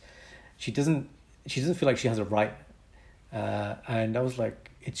emotions. She doesn't feel like she has a right. And I was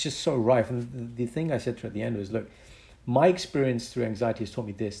like, it's just so rife. And the thing I said to her at the end was, look, my experience through anxiety has taught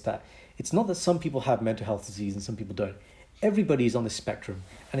me this, that it's not that some people have mental health disease and some people don't. Everybody is on the spectrum,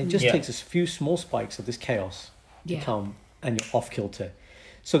 and it just takes a few small spikes of this chaos to come, and you're off kilter.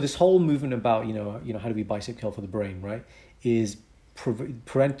 So this whole movement about how do we bicep curl for the brain, right? Is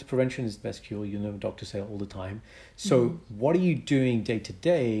prevention is the best cure. Doctors say it all the time. So what are you doing day to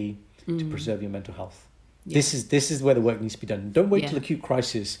day to preserve your mental health? Yeah. This is where the work needs to be done. Don't wait till acute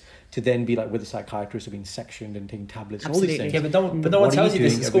crisis to then be like with a psychiatrist or being sectioned and taking tablets and all these things. Yeah, but no one tells you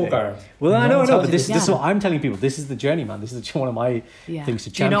this in school, Gareth. Well, I know, but this is what I'm telling people. This is the journey, man. This is one of my things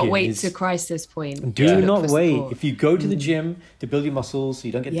to champion. Do not wait to crisis point. Do not wait. Support. If you go to the gym to build your muscles so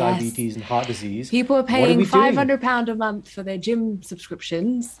you don't get diabetes and heart disease. People are paying £500 a month for their gym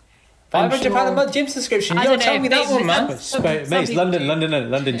subscriptions. £500 a month gym subscription. You don't tell me that one, man. Mate, it's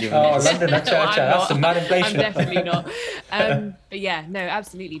London gym. Oh, London, that's some mad inflation. I'm definitely not. But yeah, no,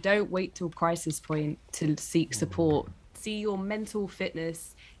 absolutely. Don't wait till crisis point to seek support. See your mental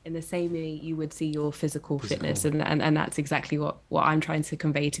fitness in the same way you would see your physical fitness. And that's exactly what I'm trying to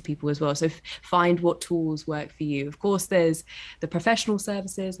convey to people as well. So find what tools work for you. Of course, there's the professional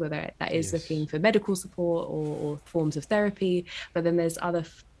services, whether that is looking for medical support or forms of therapy, but then there's other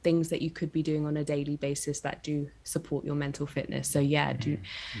things that you could be doing on a daily basis that do support your mental fitness. So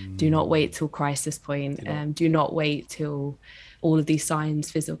do not wait till crisis point. Do not wait till all of these signs,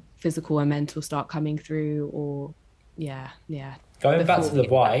 physical and mental, start coming through. Or going back to the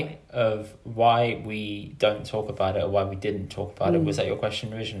why of why we don't talk about it or why we didn't talk about it. Was that your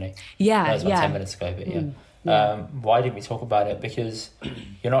question originally? That was about 10 minutes ago, but why didn't we talk about it? Because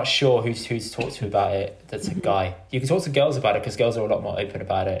you're not sure who's to talk to about it. That's a guy. You can talk to girls about it because girls are a lot more open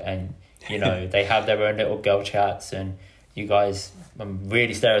about it, and they have their own little girl chats, and you guys, I'm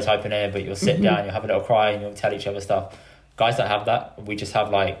really stereotyping here, but you'll sit down, you'll have a little cry, and you'll tell each other stuff. Guys don't have that. We just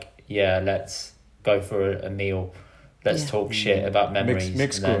have let's go for a meal. Let's talk shit about memories.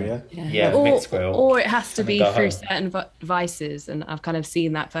 Mixed grill, mixed grill. Or it has to be through certain vices, and I've kind of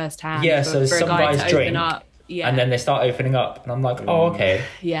seen that firsthand. Yeah, so some guys drink. And then they start opening up, and I'm like, oh, okay.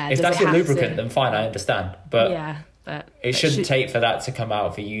 Yeah. If that's your lubricant, then fine, I understand. But but it shouldn't take for that to come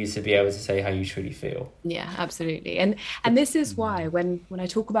out for you to be able to say how you truly feel. Yeah, absolutely. And this is why when I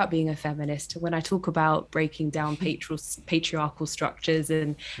talk about being a feminist, when I talk about breaking down patriarchal structures,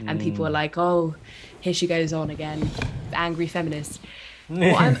 and people are like, oh, here she goes on again, the angry feminist.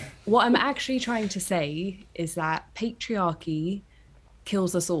 What I'm actually trying to say is that patriarchy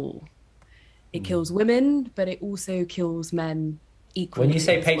kills us all. It kills women, but it also kills men equally. When you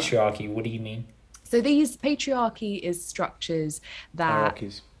say patriarchy, what do you mean? So patriarchy is structures that...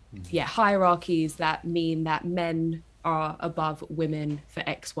 hierarchies that mean that men are above women for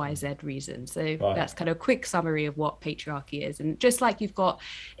X, Y, Z reasons. So that's kind of a quick summary of what patriarchy is. And just like you've got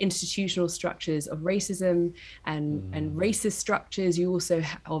institutional structures of racism and racist structures, you also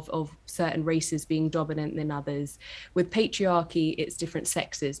have of certain races being dominant than others. With patriarchy, it's different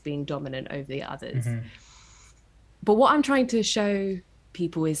sexes being dominant over the others. But what I'm trying to show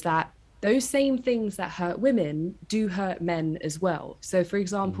people is that those same things that hurt women do hurt men as well. So, for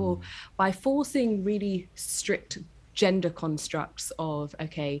example, by forcing really strict gender constructs of,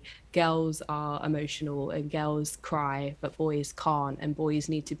 okay, girls are emotional and girls cry, but boys can't, and boys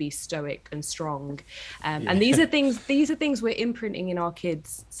need to be stoic and strong. And these are things we're imprinting in our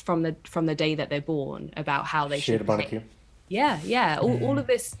kids from the day that they're born about how they should behave. All of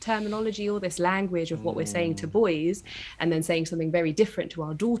this terminology, all this language of what we're saying to boys and then saying something very different to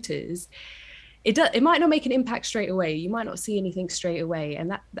our daughters, it might not make an impact straight away. You might not see anything straight away.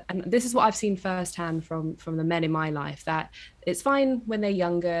 And this is what I've seen firsthand from the men in my life, that it's fine when they're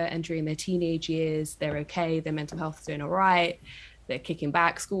younger and during their teenage years, they're okay, their mental health is doing all right, they're kicking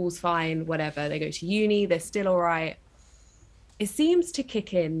back, school's fine, whatever. They go to uni, they're still all right. it seems to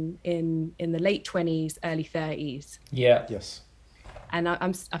kick in the late 20s, early 30s. Yeah. Yes. And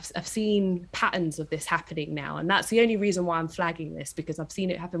I've seen patterns of this happening now, and that's the only reason why I'm flagging this, because I've seen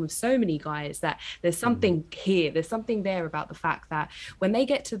it happen with so many guys that there's something here, there's something there about the fact that when they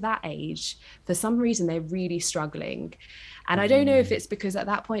get to that age, for some reason they're really struggling. And I don't know if it's because at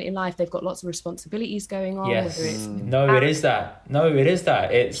that point in life they've got lots of responsibilities going on. Yes. Whether it's No, it is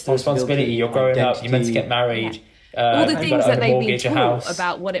that. It's the responsibility. You're growing up. You're meant to get married. Yeah. All the things that they've been taught house.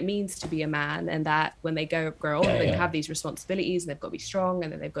 about what it means to be a man, and that when they grow older, they have these responsibilities, and they've got to be strong,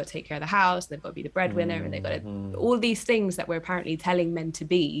 and then they've got to take care of the house, and they've got to be the breadwinner, and they've got to all these things that we're apparently telling men to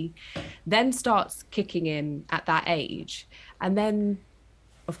be, then starts kicking in at that age. And then,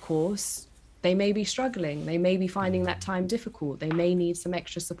 of course, they may be struggling. They may be finding that time difficult. They may need some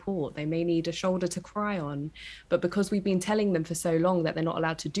extra support. They may need a shoulder to cry on. But because we've been telling them for so long that they're not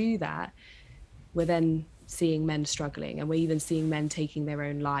allowed to do that, we're then seeing men struggling, and we're even seeing men taking their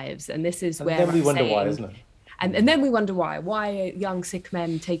own lives. And this is where then we wonder why, isn't it? And then we wonder why are young sick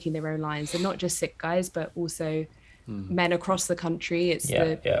men taking their own lives, and not just sick guys, but also men across the country. It's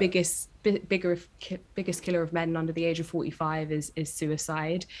biggest killer of men under the age of 45 is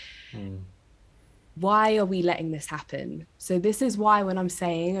suicide. Why are we letting this happen? So this is why when I'm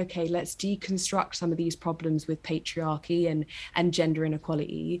saying, okay, let's deconstruct some of these problems with patriarchy and gender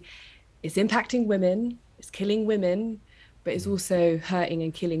inequality, it's impacting women, it's killing women, but it's also hurting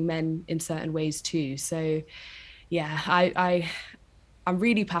and killing men in certain ways too. So yeah, I'm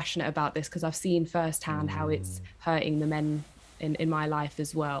really passionate about this because I've seen firsthand how it's hurting the men in my life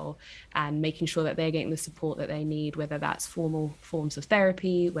as well, and making sure that they're getting the support that they need, whether that's formal forms of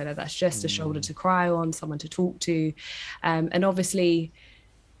therapy, whether that's just a shoulder to cry on, someone to talk to. And obviously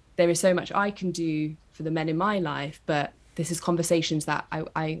there is so much I can do for the men in my life, but this is conversations that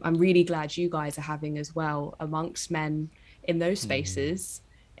I'm really glad you guys are having as well amongst men in those spaces,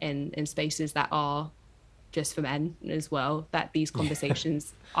 in spaces that are just for men as well, that these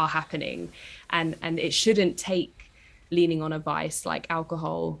conversations are happening. And it shouldn't take leaning on a vice like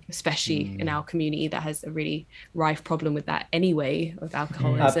alcohol, especially in our community that has a really rife problem with that anyway, of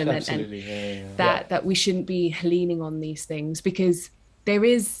alcoholism. Absolutely. That we shouldn't be leaning on these things, because there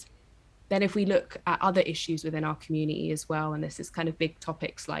is... Then if we look at other issues within our community as well, and this is kind of big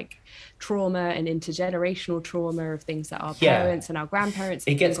topics like trauma and intergenerational trauma of things that our parents and our grandparents...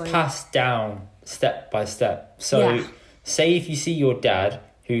 It gets passed down step by step. So say if you see your dad,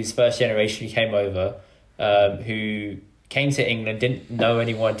 who's first generation, who came over, who came to England, didn't know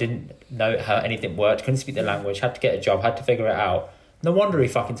anyone, didn't know how anything worked, couldn't speak the language, had to get a job, had to figure it out. No wonder he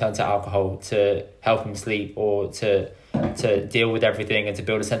fucking turned to alcohol to help him sleep, or to deal with everything and to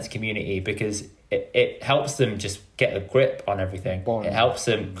build a sense of community, because it helps them just get a grip on everything. It helps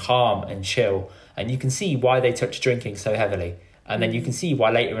them calm and chill. And you can see why they touch drinking so heavily. And then you can see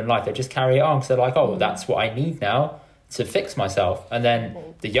why later in life they just carry it on, because they're like, oh, that's what I need now to fix myself. And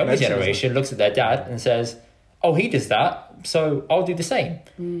then the younger generation looks at their dad and says, oh, he does that, so I'll do the same.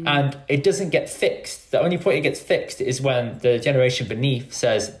 And it doesn't get fixed. The only point it gets fixed is when the generation beneath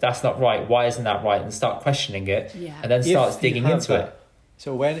says, that's not right, why isn't that right, and start questioning it, and then starts digging into it.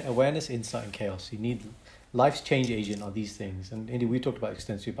 So awareness, insight, and chaos. You need life's change agent are these things. And Indy, we talked about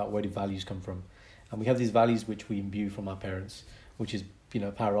extensively about where do values come from. And we have these values which we imbue from our parents, which is,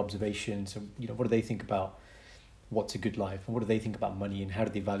 power observation. So, what do they think about what's a good life, and what do they think about money, and how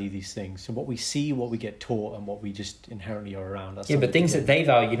do they value these things? So what we see, what we get taught, and what we just inherently are around. But things that they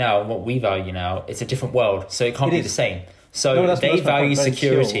value now and what we value now, it's a different world, so it can't be the same. So they value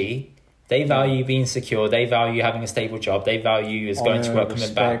security, they value being secure, they value having a stable job, they value going to work,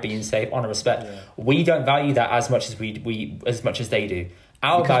 coming back, being safe, honor, respect. We don't value that as much as as much as they do.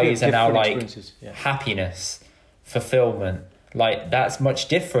 Our values are now like happiness, fulfillment. Like, that's much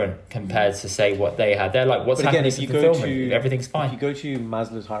different compared to, say, what they had. They're like, what's happiness and fulfillment? Everything's fine. If you go to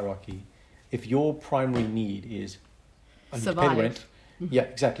Maslow's hierarchy, if your primary need is survive, pay rent,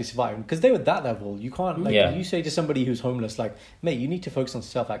 exactly, survive. Because they were at that level. You can't, you say to somebody who's homeless, like, mate, you need to focus on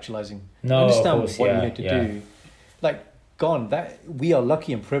self-actualizing. Understand what you need to do. Like, that we are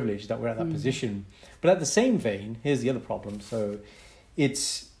lucky and privileged that we're at that position. But at the same vein, here's the other problem. So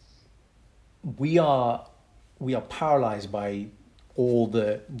we are paralyzed by all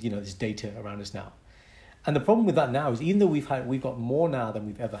the this data around us now, and the problem with that now is, even though we've got more now than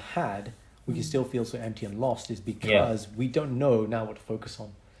we've ever had, we can still feel so empty and lost, is because we don't know now what to focus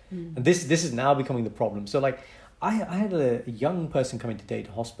on. And this is now becoming the problem. So like I had a young person come into day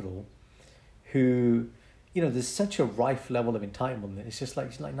to hospital who, there's such a rife level of entitlement. It's just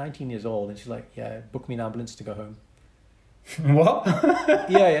like, she's like 19 years old, and she's like, book me an ambulance to go home. What?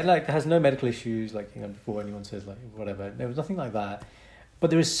 Yeah, like has no medical issues, like, you know, before anyone says like whatever. There was nothing like that. But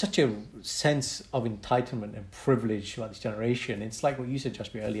there is such a sense of entitlement and privilege about this generation. It's like what you said,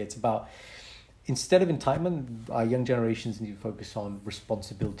 Joshua, earlier. It's about, instead of entitlement, our young generations need to focus on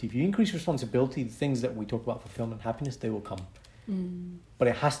responsibility. If you increase responsibility, the things that we talk about, fulfillment, happiness, they will come. But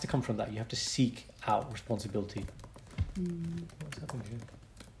it has to come from that. You have to seek out responsibility. What's happening here?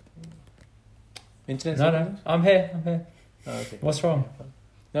 Internet? No, I'm here. Oh, okay. What's wrong?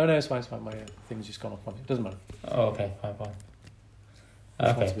 No, it's fine. My thing's just gone off on it. Doesn't matter. Oh, okay, fine.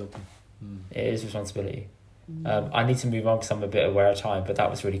 Responsibility. It is responsibility. I need to move on because I'm a bit aware of time, but that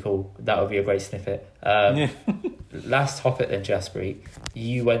was really cool. That would be a great snippet. Last topic then, Jaspreet.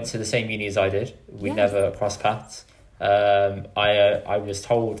 You went to the same uni as I did. We never crossed paths. I was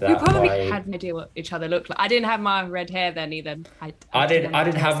told that we probably had no idea what each other looked like. I didn't have my red hair then either. I didn't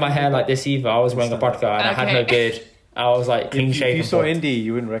have my hair like this either. I was wearing a bodka and I had no beard. I was like clean shaven. If you saw Indy,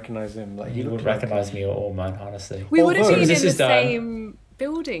 you wouldn't recognize him. Like you wouldn't recognize me at all, man. Honestly, we would have been in the same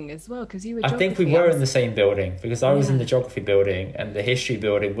building as well, because you were. I think we were in the same building because I was in the geography building and the history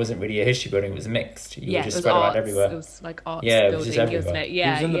building wasn't really a history building. It was mixed. You were just spread around everywhere. It was like arts building, it was just everywhere. Wasn't it?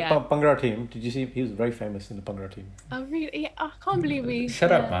 Yeah, he was in the Bhangra team. Did you see? He was very famous in the Bhangra team. Oh really? Yeah, I can't believe we.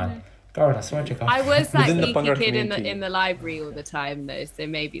 Shut up, man. God, I swear to God. I was that geeky kid in the library all the time though, so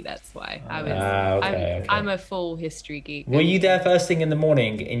maybe that's why. Okay. I'm a full history geek. Were you there first thing in the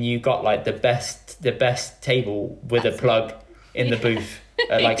morning and you got like the best table with a plug in the booth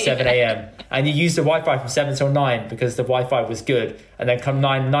at like 7 a.m. and you used the Wi-Fi from 7 till 9 because the Wi-Fi was good, and then come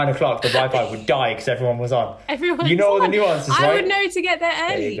 9 o'clock the Wi-Fi would die because everyone was on. You know all the nuances, right? I would know to get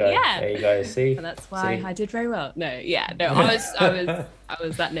there early. There you go. See, and that's why I did very well. I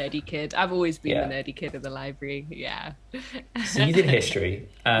was that nerdy kid. I've always been the nerdy kid in the library. Yeah. So you did history,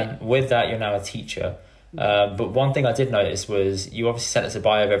 and with that you're now a teacher. But one thing I did notice was you obviously sent us a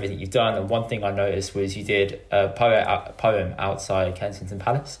bio of everything you've done, and one thing I noticed was you did a poem outside Kensington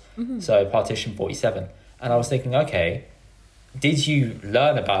Palace, so Partition 47. And I was thinking, okay, did you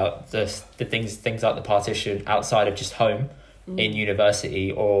learn about the things like the partition outside of just home in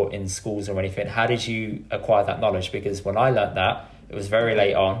university or in schools or anything? How did you acquire that knowledge? Because when I learned that, it was very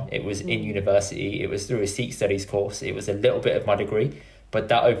late on. It was in university. It was through a Sikh studies course. It was a little bit of my degree. But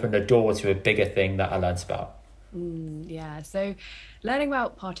that opened a door to a bigger thing that I learned about. So learning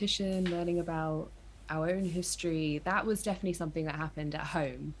about partition, learning about our own history, that was definitely something that happened at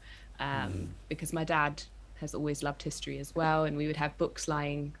home, because my dad has always loved history as well, and we would have books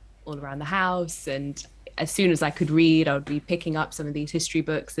lying all around the house, and as soon as I could read, I would be picking up some of these history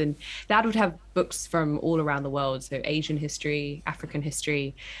books, and Dad would have books from all around the world, so Asian history, African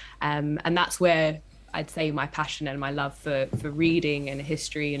history, and that's where I'd say my passion and my love for reading and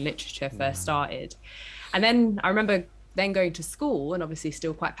history and literature first started. And then I remember then going to school and obviously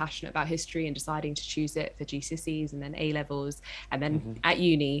still quite passionate about history and deciding to choose it for GCSEs and then A-levels and then at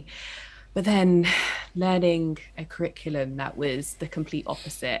uni. But then learning a curriculum that was the complete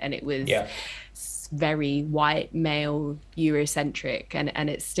opposite, and it was very white, male, Eurocentric, and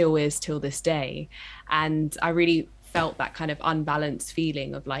it still is till this day. And I really felt that kind of unbalanced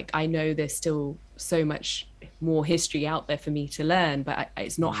feeling of like, I know there's still so much more history out there for me to learn, but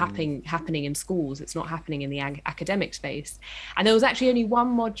it's not happening in schools. It's not happening in the academic space. And there was actually only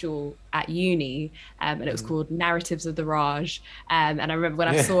one module at uni, and it was called Narratives of the Raj. And I remember when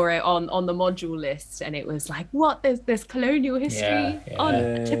I saw it on the module list, and it was like, what? There's colonial history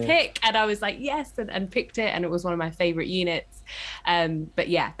to pick, and I was like, yes, and picked it, and it was one of my favorite units. But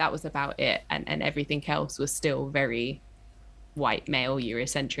yeah, that was about it, and everything else was still very white, male,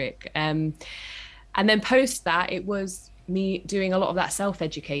 Eurocentric. And then post that, it was me doing a lot of that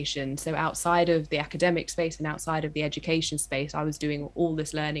self-education. So outside of the academic space and outside of the education space, I was doing all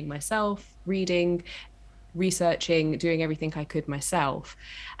this learning myself, reading, researching, doing everything I could myself.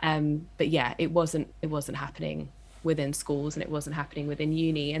 But yeah, it wasn't happening within schools, and it wasn't happening within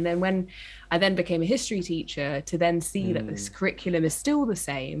uni. And then when I then became a history teacher, to then see that this curriculum is still the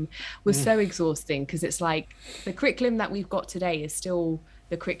same was so exhausting, because it's like the curriculum that we've got today is still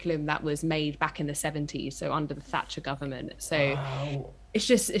the curriculum that was made back in the 70s, so under the Thatcher government. So it's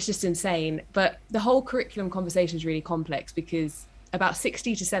just insane. But the whole curriculum conversation is really complex, because about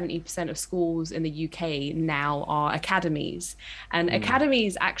 60 to 70% of schools in the UK now are academies, and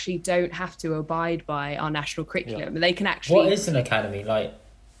academies actually don't have to abide by our national curriculum. They can actually... What is an academy? Like,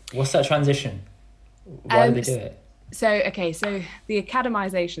 what's that transition? Why do they do it? So the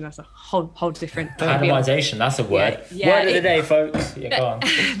academization, that's a whole different... Academization, that's a word. Word of the day, folks. Go on.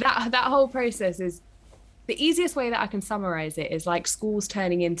 That whole process is... The easiest way that I can summarize it is like schools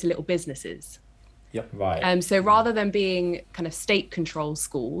turning into little businesses. Yep. Right. So rather than being kind of state controlled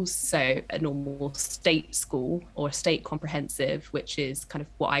schools, so a normal state school or a state comprehensive, which is kind of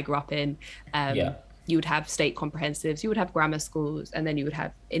what I grew up in, you would have state comprehensives, you would have grammar schools, and then you would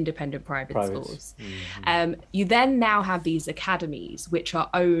have independent private schools. Mm-hmm. You then now have these academies, which are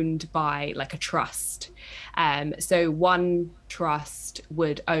owned by like a trust. So one trust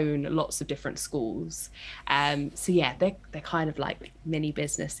would own lots of different schools. So yeah, they're kind of like mini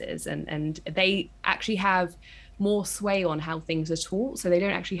businesses, and they actually have more sway on how things are taught. So they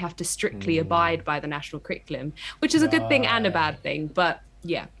don't actually have to strictly abide by the national curriculum, which is a good thing and a bad thing. But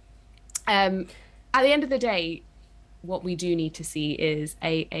yeah. At the end of the day, what we do need to see is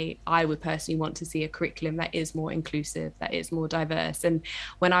I would personally want to see a curriculum that is more inclusive, that is more diverse. And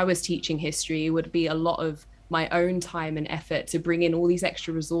when I was teaching history, it would be a lot of my own time and effort to bring in all these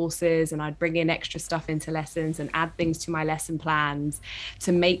extra resources, and I'd bring in extra stuff into lessons and add things to my lesson plans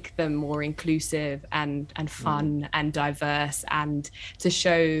to make them more inclusive and fun and diverse, and to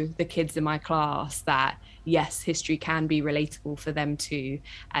show the kids in my class that yes, history can be relatable for them too,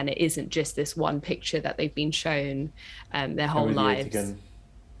 and it isn't just this one picture that they've been shown their whole lives.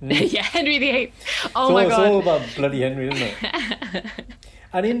 Yeah, Henry VIII. Oh my God. It's all about bloody Henry, isn't it?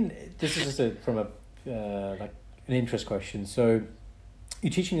 And this is just from a like an interest question. So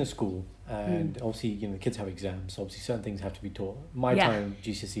you're teaching in school, and obviously the kids have exams. So obviously certain things have to be taught. My time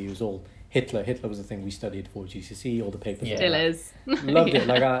GCSE was all Hitler. Hitler was the thing we studied for GCSE. All the papers. Still is. Loved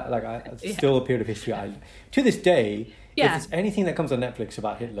it. Still a period of history. To this day, if there's anything that comes on Netflix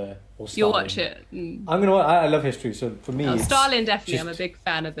about Hitler or Stalin, you'll watch it. I love history. So for me, Stalin definitely. I'm a big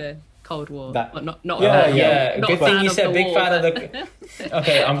fan of the Cold War. But not good thing you said big fan of the.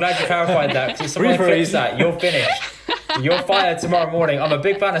 Okay, I'm glad you clarified that. Because someone flips that, you're finished. You're fired tomorrow morning. I'm a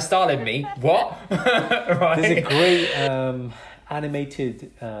big fan of Stalin. Me, what? Right. There's a great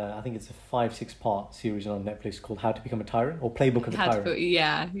animated. I think it's a 5-6 part series on Netflix called "How to Become a Tyrant" or "Playbook of a Tyrant."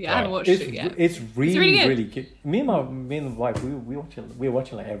 I haven't watched it yet. It's really good. Me and the wife, we were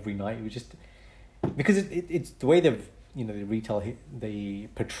watching like every night. It was just because it's the way they've. They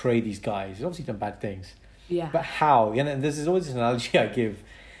portray these guys. They've obviously done bad things. Yeah. But how? There's always this analogy I give.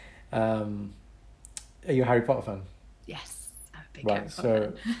 Are you a Harry Potter fan? Yes, I'm a big Harry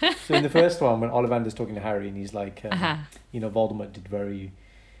Potter fan. So in the first one, when Ollivander's talking to Harry, and he's like, Voldemort did very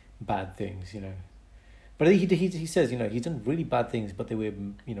bad things, But he says, he's done really bad things, but they were,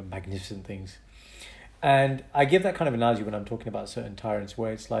 magnificent things. And I give that kind of analogy when I'm talking about certain tyrants,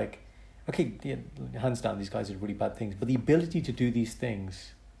 where it's like, okay, hands down, these guys did really bad things, but the ability to do these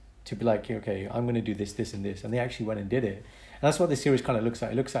things, to be like, okay, I'm going to do this, this, and this, and they actually went and did it. And that's what this series kind of looks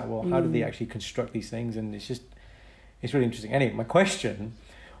at. It looks at, well, how do they actually construct these things? And it's really interesting. Anyway, my question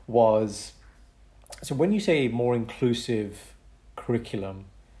was, so when you say more inclusive curriculum,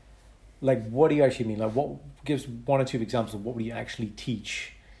 like, what do you actually mean? Like, what gives one or two examples of what would you actually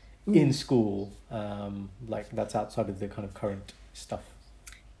teach in school, like that's outside of the kind of current stuff?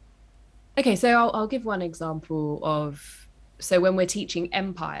 Okay, so I'll give one example of, so when we're teaching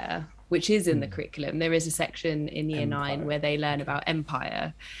empire, which is in the curriculum, there is a section in year 9 where they learn about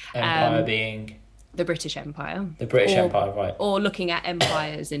empire. Empire being? The British Empire. The British Empire, right. Or looking at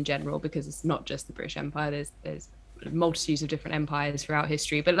empires in general, because it's not just the British Empire, there's multitudes of different empires throughout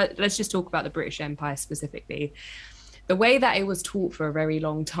history. But let's just talk about the British Empire specifically. The way that it was taught for a very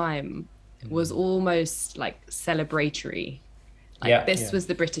long time was almost like celebratory. This was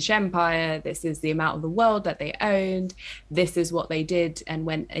the British Empire. This is the amount of the world that they owned. This is what they did and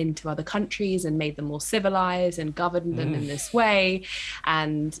went into other countries and made them more civilized and governed them in this way.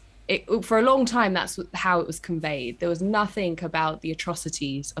 And for a long time, that's how it was conveyed. There was nothing about the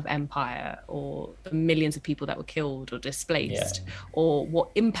atrocities of empire or the millions of people that were killed or displaced or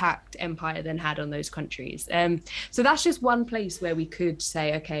what impact empire then had on those countries. So that's just one place where we could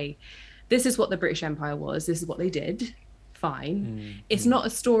say, okay, this is what the British Empire was. This is what they did. Fine. It's not a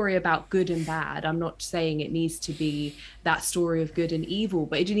story about good and bad. I'm not saying it needs to be that story of good and evil,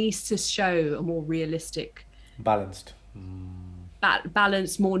 but it needs to show a more realistic, balanced,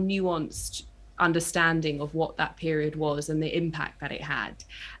 more nuanced understanding of what that period was and the impact that it had.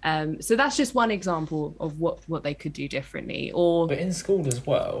 So that's just one example of what they could do differently. But in school as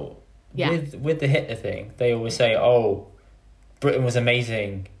well, with the Hitler thing, they always say, oh, Britain was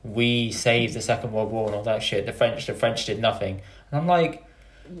amazing. We saved the Second World War and all that shit. The French did nothing. And I'm like,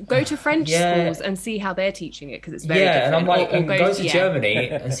 go to French schools and see how they're teaching it, because it's very different. And I'm like, go to Germany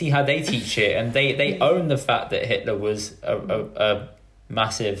and see how they teach it. And they own the fact that Hitler was a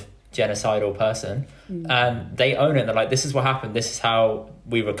massive genocidal person, and they own it. They're like, this is what happened, this is how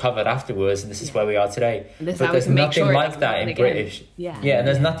we recovered afterwards, and this is where we are today. But there's nothing like that in British. And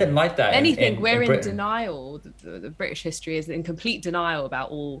there's nothing like that we're in Britain. denial. The British history is in complete denial about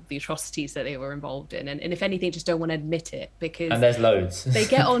all the atrocities that they were involved in, and if anything, just don't want to admit it, because and there's loads. They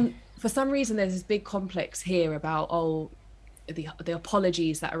get on, for some reason there's this big complex here about the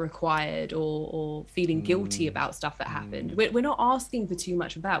apologies that are required, or feeling guilty about stuff that happened. We're not asking for too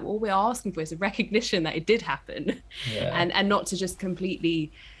much of that. All we're asking for is a recognition that it did happen, and not to just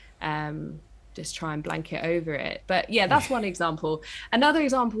completely just try and blanket over it. But yeah, that's one example. Another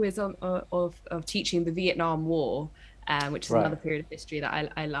example is of teaching the Vietnam War, which is another period of history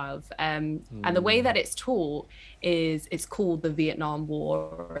that I love. And the way that it's taught is it's called the Vietnam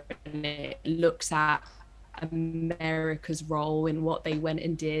War, and it looks at America's role in what they went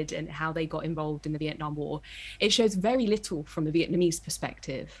and did and how they got involved in the Vietnam War. It shows very little from the Vietnamese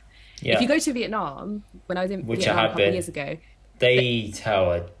perspective. If you go to Vietnam, when I was in Vietnam a couple of years ago, they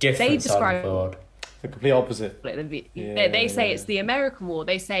tell a different side of the world. The complete opposite. They say it's the American War.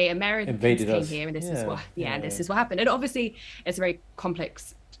 They say Americans came here and this is what this is what happened. And obviously it's a very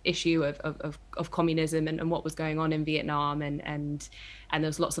complex issue of communism and what was going on in Vietnam, and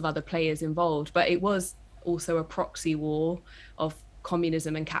there's lots of other players involved, but it was also a proxy war of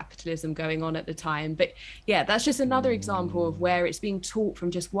communism and capitalism going on at the time. But yeah, that's just another example of where it's being taught from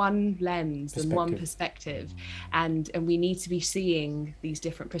just one lens and one perspective, and we need to be seeing these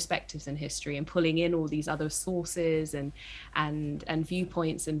different perspectives in history and pulling in all these other sources and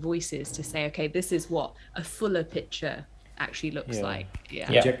viewpoints and voices to say, okay, this is what a fuller picture actually looks like.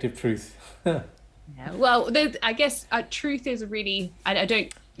 Objective truth. Well, I guess truth is really, I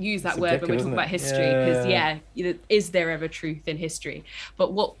don't use that word when we talk about history, because is there ever truth in history?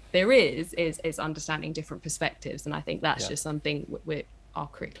 But what there is understanding different perspectives, and I think that's just something our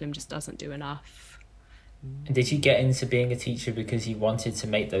curriculum just doesn't do enough. Did you get into being a teacher because you wanted to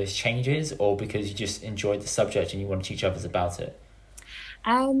make those changes, or because you just enjoyed the subject and you want to teach others about it?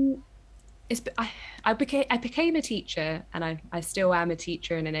 I became a teacher, and I still am a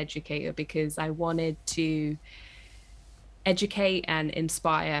teacher and an educator, because I wanted to educate and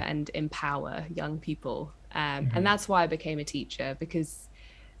inspire and empower young people, and that's why I became a teacher, because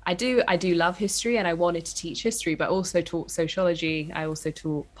I do love history and I wanted to teach history, but also taught sociology. I also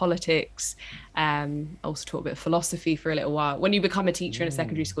taught politics, also taught a bit of philosophy for a little while. When you become a teacher in a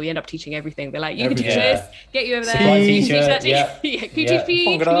secondary school, you end up teaching everything. They're like, you can teach this, get you over there, can you teach that? Can you teach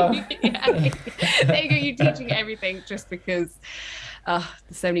PE? There you go, you're teaching everything, just because there's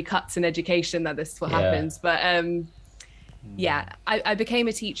so many cuts in education that this is what happens. But I became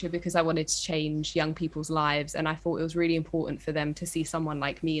a teacher because I wanted to change young people's lives, and I thought it was really important for them to see someone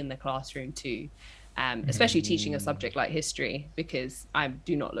like me in the classroom too, especially teaching a subject like history, because I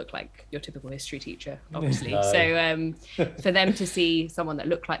do not look like your typical history teacher, obviously. So for them to see someone that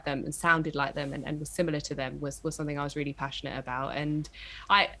looked like them and sounded like them and was similar to them was something I was really passionate about. And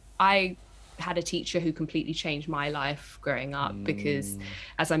I had a teacher who completely changed my life growing up, because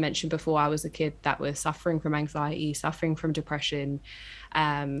as I mentioned before, I was a kid that was suffering from anxiety, suffering from depression.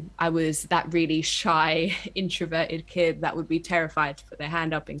 I was that really shy, introverted kid that would be terrified to put their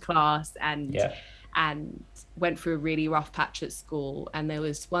hand up in class, and went through a really rough patch at school. And there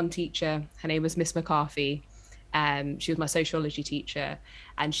was one teacher, her name was Miss McCarthy. She was my sociology teacher,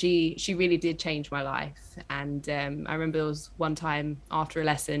 and she really did change my life. And I remember there was one time after a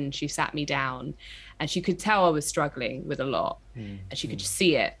lesson, she sat me down, and she could tell I was struggling with a lot, and she could just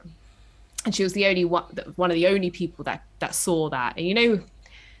see it. And she was the only one of the only people that saw that. And you know,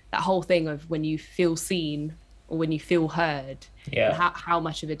 that whole thing of when you feel seen or when you feel heard, and how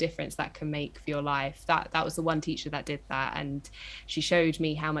much of a difference that can make for your life. That was the one teacher that did that, and she showed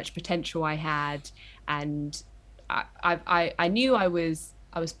me how much potential I had. And I knew I was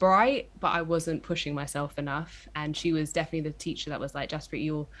bright, but I wasn't pushing myself enough. And she was definitely the teacher that was like,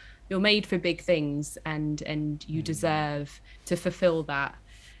 Jaspreet, you're made for big things, and you deserve to fulfill that.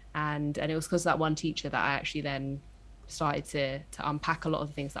 And it was because of that one teacher that I actually then started to unpack a lot of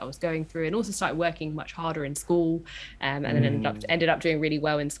the things that I was going through, and also started working much harder in school, and then ended up doing really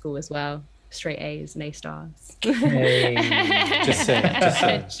well in school as well. Straight A's and A stars. Hey.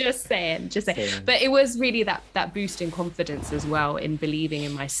 Just saying. But it was really that boost in confidence as well, in believing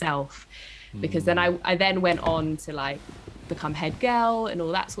in myself, because then I then went on to like become head girl and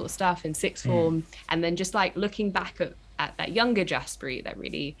all that sort of stuff in sixth form. And then just like looking back at that younger Jaspreet, that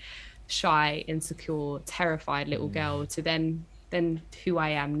really shy, insecure, terrified little girl, to then who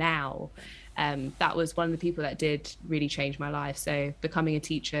I am now. that was one of the people that did really change my life. So becoming a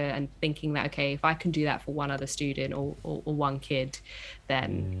teacher and thinking that, okay, if I can do that for one other student or one kid,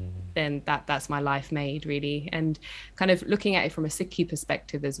 then that's my life made, really. And kind of looking at it from a Sikhi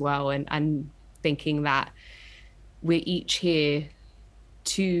perspective as well, and thinking that we're each here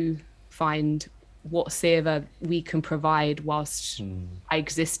to find what seva we can provide whilst I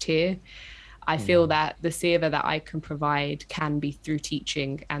exist here. I feel that the seva that I can provide can be through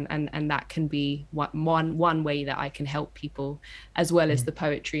teaching, and that can be one way that I can help people, as well as the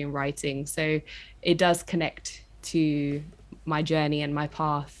poetry and writing. So it does connect to my journey and my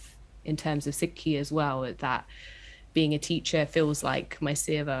path in terms of Sikhi as well, that being a teacher feels like my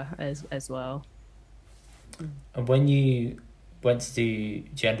seva as well. And when you went to do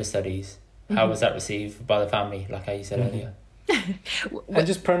gender studies, how was that received by the family, like how you said earlier? And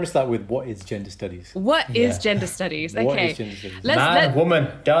just premise that with, what is gender studies? What is gender studies? Okay. What is gender studies? Man,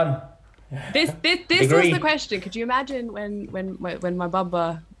 woman, done. This was the question. Could you imagine when my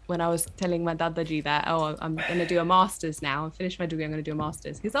baba, when I was telling my dadaji that, oh, I'm going to do a master's now and finish my degree, I'm going to do a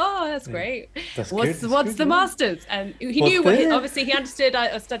master's. He's, oh, that's great. What's the master's? And he knew obviously he understood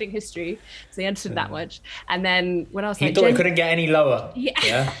I was studying history, so he understood that much. And then when I was he thought it couldn't get any lower.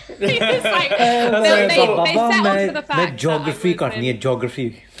 Yeah. He was like, they settled for the fact geography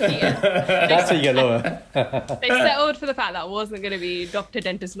geography. Yeah. That's how you get lower. They settled for the fact that I wasn't going to be doctor,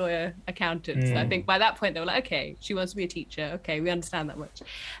 dentist, lawyer, accountant. So I think by that point they were like, okay, she wants to be a teacher. Okay, we understand that much.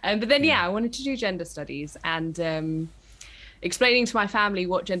 But then, I wanted to do gender studies, and explaining to my family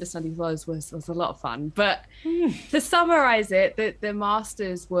what gender studies was a lot of fun. But to summarize it, the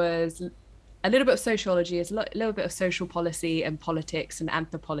master's was a little bit of sociology, it's a little bit of social policy and politics and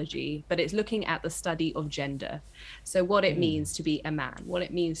anthropology, but it's looking at the study of gender. So what it means to be a man, what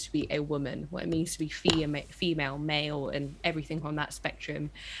it means to be a woman, what it means to be female, male, and everything on that spectrum.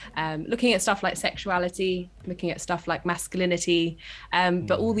 Looking at stuff like sexuality, looking at stuff like masculinity,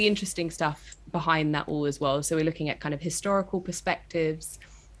 but all the interesting stuff behind that all as well. So we're looking at kind of historical perspectives,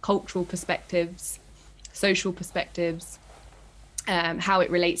 cultural perspectives, social perspectives, how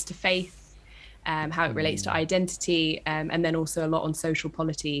it relates to faith, how it relates to identity, and then also a lot on social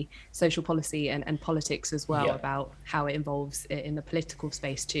policy and politics as well, about how it involves in the political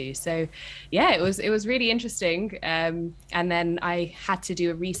space too. So it was really interesting, and then I had to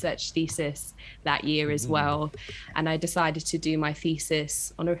do a research thesis that year as well, and I decided to do my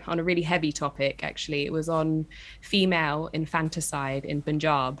thesis on a really heavy topic. Actually, it was on female infanticide in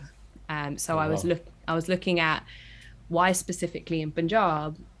Punjab. So I was looking at why specifically in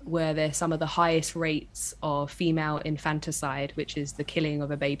Punjab were there some of the highest rates of female infanticide, which is the killing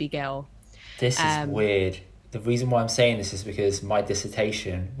of a baby girl. This is weird. The reason why I'm saying this is because my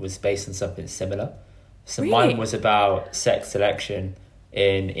dissertation was based on something similar. So really? Mine was about sex selection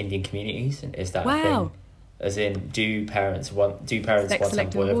in Indian communities, and is that a thing? As in, do parents want to have a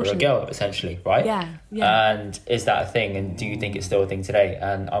boy over a girl, essentially, right? Yeah. And is that a thing? And do you think it's still a thing today?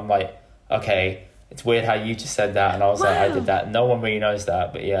 And I'm like, okay, it's weird how you just said that, and I was like, I did that. No one really knows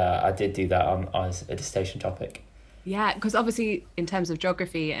that, but I did do that as a dissertation topic. Yeah, because obviously in terms of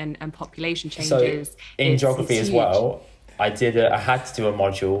geography and population changes, so in geography as well, I had to do a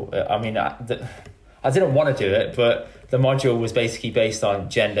module. I mean, I didn't want to do it, but the module was basically based on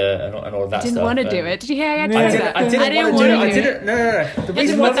gender and all of that stuff. Didn't want to do it. Did you hear? I didn't want to do it. No. The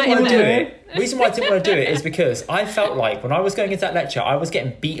reason why I didn't want to do it. The reason why I didn't want to do it is because I felt like when I was going into that lecture, I was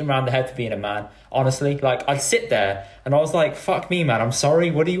getting beaten around the head for being a man. Honestly, like I'd sit there and I was like, "Fuck me, man. I'm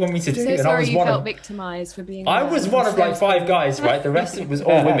sorry. What do you want me to do?" And I was you felt victimized for being. I was one of like 5 guys, right? The rest of it was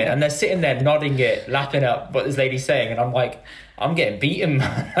all women, and they're sitting there nodding it, lapping up what this lady's saying, and I'm like, I'm getting beaten,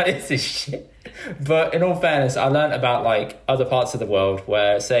 man. This is shit. But in all fairness, I learned about like other parts of the world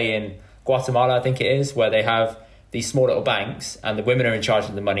where, say in Guatemala, I think it is, where they have these small little banks and the women are in charge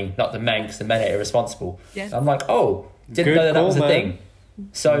of the money, not the men, because the men are irresponsible. Yeah. I'm like, didn't know that was a thing.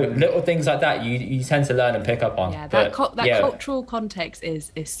 So little things like that you tend to learn and pick up on. Yeah, that cultural context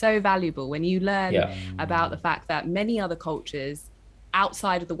is so valuable when you learn about the fact that many other cultures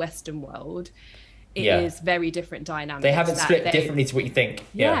outside of the Western world, it is very different dynamics. They haven't split differently to what you think.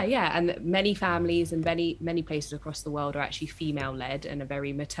 Yeah. And many families and many places across the world are actually female-led and are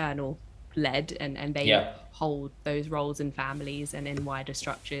very maternal-led, and they hold those roles in families and in wider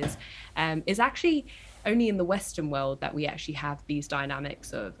structures. It's actually only in the Western world that we actually have these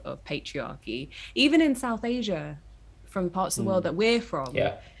dynamics of patriarchy. Even in South Asia, from the parts of the world that we're from,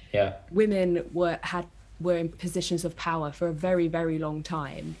 women were in positions of power for a very, very long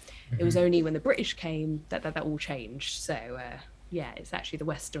time. It was only when the British came that all changed. So it's actually the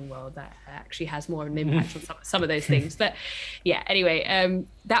Western world that actually has more of an impact on some of those things. But yeah, anyway,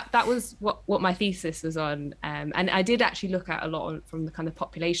 that was what my thesis was on. And I did actually look at a lot from the kind of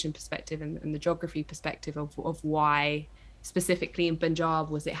population perspective and the geography perspective of why specifically in Punjab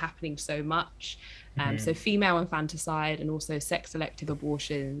was it happening so much. So female infanticide and also sex selective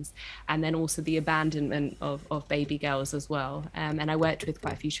abortions, and then also the abandonment of baby girls as well. And I worked with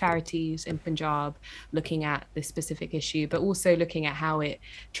quite a few charities in Punjab looking at this specific issue, but also looking at how it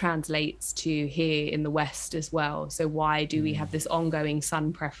translates to here in the West as well. So why do we have this ongoing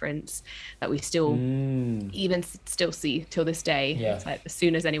son preference that we still even still see till this day? Yeah. It's like as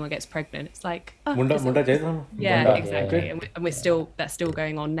soon as anyone gets pregnant, it's like, oh, Munda, exactly. And we're still, that's still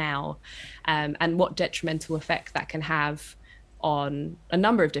going on now. And what detrimental effect that can have on a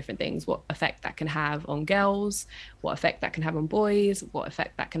number of different things, what effect that can have on girls, what effect that can have on boys, what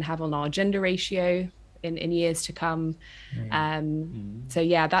effect that can have on our gender ratio in years to come. So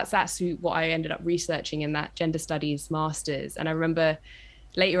yeah, that's what I ended up researching in that gender studies masters. And I remember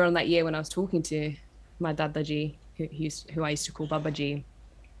later on that year when I was talking to my Dadaji, who I used to call Babaji,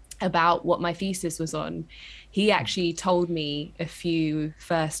 about what my thesis was on, he actually told me a few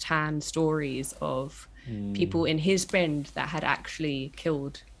first-hand stories of people in his friend that had actually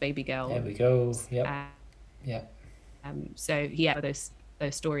killed baby girls. There we go. So yeah, those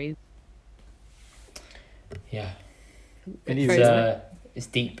stories. Yeah. It's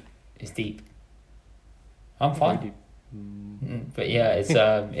deep. I'm fine. But yeah,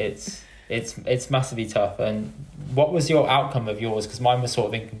 it's massively tough. And what was your outcome of yours? Because mine was sort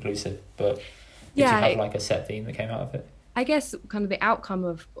of inconclusive, but did you have like a set theme that came out of it? I guess kind of the outcome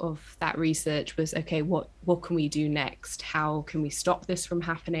of that research was, okay, what can we do next? How can we stop this from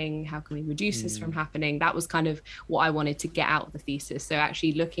happening? How can we reduce this from happening? That was kind of what I wanted to get out of the thesis. So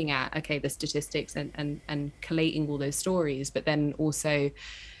actually looking at, okay, the statistics and collating all those stories, but then also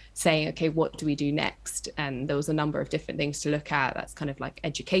saying, okay, what do we do next? And there was a number of different things to look at. That's kind of like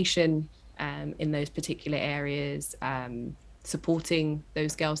education in those particular areas, supporting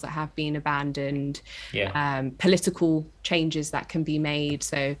those girls that have been abandoned, political changes that can be made,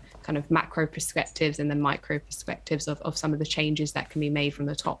 so kind of macro perspectives and then micro perspectives of some of the changes that can be made from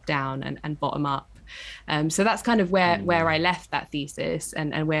the top down and bottom up. So that's kind of where I left that thesis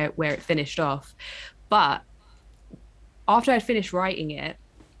and where it finished off. But after I'd finished writing it,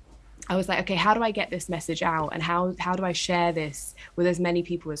 I was like, okay, how do I get this message out, and how do I share this with as many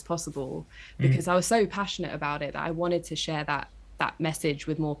people as possible? Because I was so passionate about it that I wanted to share that message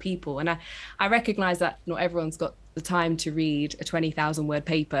with more people. And I recognize that not everyone's got the time to read a 20,000 word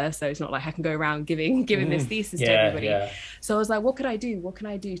paper, so it's not like I can go around giving this thesis to everybody. So I was like, what can I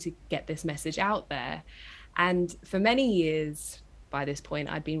do to get this message out there? And for many years by this point,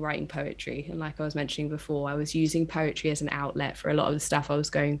 I'd been writing poetry. And like I was mentioning before, I was using poetry as an outlet for a lot of the stuff I was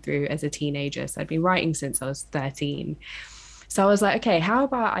going through as a teenager. So I'd been writing since I was 13. So I was like, okay, how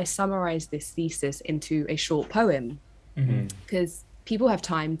about I summarize this thesis into a short poem? Because people have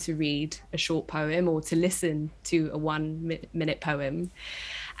time to read a short poem or to listen to a 1 minute poem.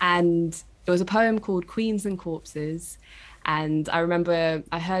 And there was a poem called Queens and Corpses. And I remember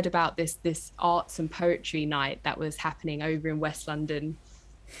I heard about this arts and poetry night that was happening over in West London.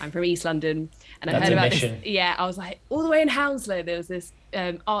 I'm from East London, and I heard about this. Yeah, I was like, all the way in Hounslow, there was this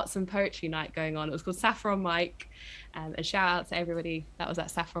arts and poetry night going on. It was called Saffron Mike, and shout out to everybody that was at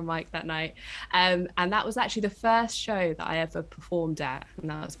Saffron Mike that night. And that was actually the first show that I ever performed at, and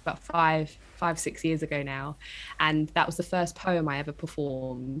that was about 5-6 years ago now. And that was the first poem I ever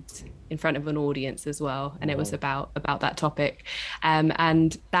performed in front of an audience as well. And it was about that topic.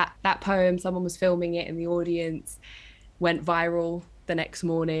 And that poem, someone was filming it in the audience, went viral the next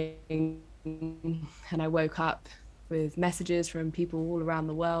morning. And I woke up with messages from people all around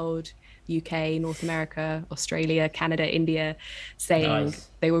the world, UK, North America, Australia, Canada, India, saying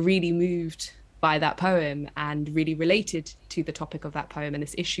they were really moved by that poem and really related to the topic of that poem and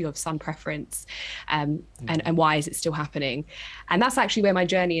this issue of son preference, and why is it still happening. And that's actually where my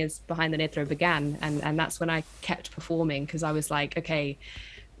journey is behind the Netra began, and that's when I kept performing, because I was like, okay,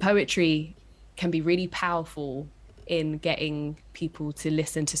 poetry can be really powerful in getting people to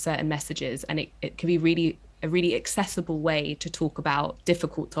listen to certain messages, and it can be a really accessible way to talk about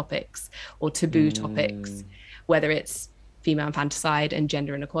difficult topics or taboo topics, whether it's female infanticide and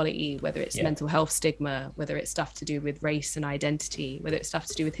gender inequality, whether it's mental health stigma, whether it's stuff to do with race and identity, whether it's stuff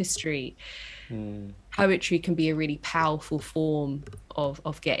to do with history. Poetry can be a really powerful form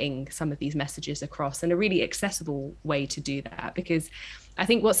of getting some of these messages across, and a really accessible way to do that. Because I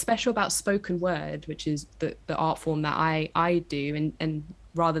think what's special about spoken word, which is the art form that I do, and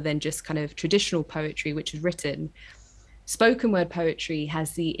rather than just kind of traditional poetry, which is written, spoken word poetry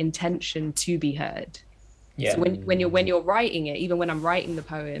has the intention to be heard. Yeah. So when you're writing it, even when I'm writing the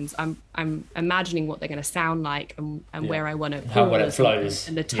poems, I'm imagining what they're going to sound like and where I want to how well it flows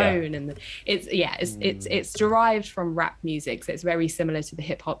and the tone and it's derived from rap music, so it's very similar to the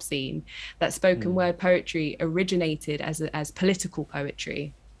hip hop scene. That spoken word poetry originated as political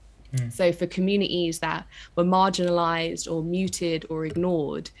poetry. So for communities that were marginalized or muted or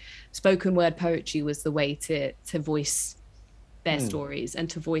ignored, spoken word poetry was the way to voice their stories and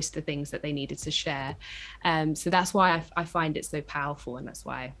to voice the things that they needed to share. So that's why I find it so powerful, and that's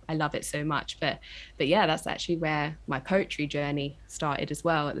why I love it so much. But yeah, that's actually where my poetry journey started as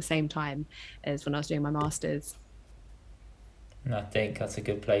well, at the same time as when I was doing my master's. And I think that's a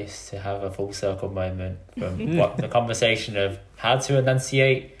good place to have a full circle moment from what the conversation of how to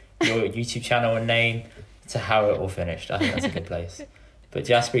enunciate your YouTube channel and name to how it all finished. I think that's a good place. But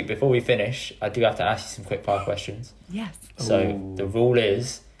Jaspreet, before we finish, I do have to ask you some quick fire questions. Yes. So the rule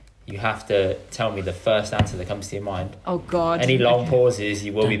is you have to tell me the first answer that comes to your mind. Oh God. Any long pauses,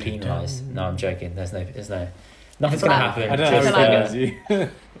 you will be penalised. No, I'm joking. There's no nothing's gonna happen. I don't know how it you.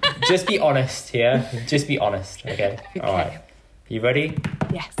 Just be honest here. Just be honest. Okay. All right. You ready?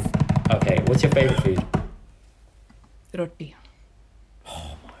 Yes. Okay. What's your favourite food? Roti.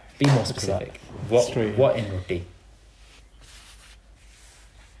 Be more specific. What in roti?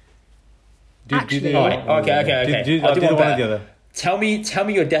 Actually, alright, okay. I'll do one or the better. other. Tell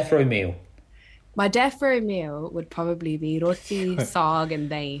me your death row meal. my death row meal would probably be roti, saag, and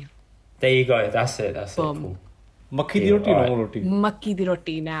dahi. There you go. That's it. Boom. Cool. Makki di roti, normal roti. Makki di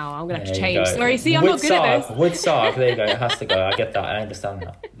roti now. I'm going to have to There you change. go. Sorry, see, I'm not good at this. With saag, there you go. It has to go. I get that. I understand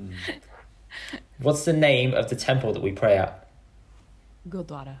that. What's the name of the temple that we pray at?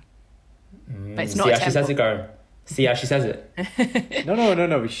 Gurdwara. But it's not See a how she says temple. it, Gaurav? See how she says it? No.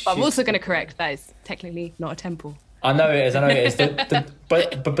 But I'm also going to correct that it's technically not a temple. I know it is.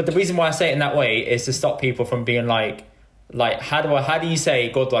 But the reason why I say it in that way is to stop people from being like how do you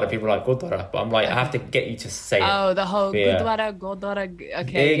say Gurdwara? People are like Gurdwara, but I'm like I have to get you to say it. Oh, the whole Gurdwara.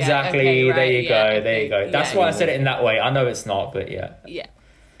 Okay. Exactly. Yeah, okay, right, there you go. yeah, There you go. okay, That's yeah, why I said it in that way. I know it's not, but yeah. Yeah.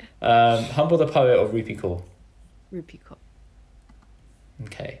 Humble the poet or Rupi Kaur? Rupi Kaur.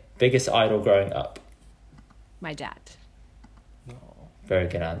 Okay. Biggest idol growing up? My dad. Very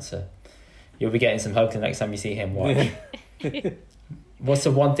good answer. You'll be getting some hugs the next time you see him. Watch. What's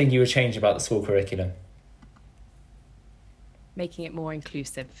the one thing you would change about the school curriculum? Making it more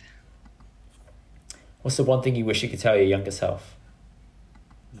inclusive. What's the one thing you wish you could tell your younger self?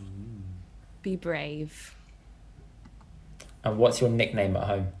 Be brave. And what's your nickname at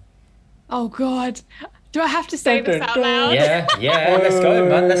home? Oh God. Do I have to say this out loud? Yeah. Let's go,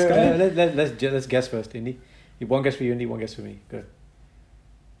 man. Let's go. Let's guess first, Indy. One guess for you, Indy. One guess for me. Good.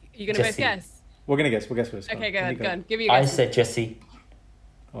 You're going to both Jesse. guess? We're gonna guess. We'll guess first. Okay, go on. Give me a I guess. said Jesse.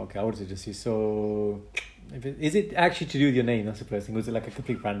 Okay, I would say Jesse. So, is it actually to do with your name? That's the first thing. Was it like a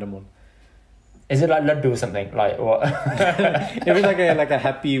complete random one? Is it like Laddu or something? Like what? If it's like a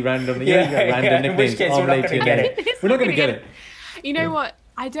happy random, random in which nicknames. case we're not gonna get it. We're not gonna get it. You know what?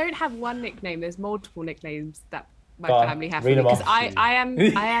 I don't have one nickname. There's multiple nicknames that my Go on, family have for read me them because off. I am.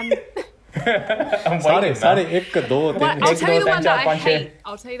 I'm Sorry, waiting, man. ek, do, Well, tin. I'll tell you the one that I Bunch of- hate.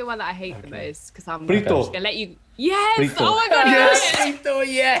 I'll tell you the one that I hate the most because I'm Prito. just gonna let you. Yes. Prito. Oh my God.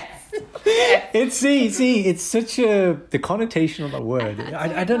 Yes. It's see, it's such the connotation of that word.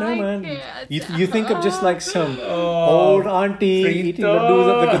 I don't know, man. You think of just like some old auntie eating Prito.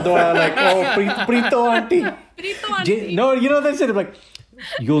 laddus at the Gurdwara, like Prito auntie. Prito auntie. No, you know they said like.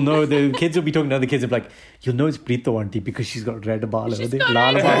 You'll know the kids will be talking to other kids and be like, you'll know it's Prito auntie because she's got red ball. She's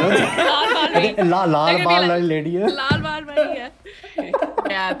Lal got red ball. Lal They're gonna ball be like, lady. Lal bal bal, yeah.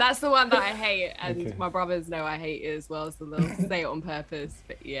 Yeah, that's the one that I hate, and Okay. my brothers know I hate it as well, so they'll say it on purpose.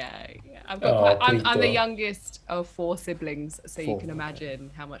 But yeah. I've got Oh, I'm the Prito. youngest of 4 siblings, so you Four, can okay. imagine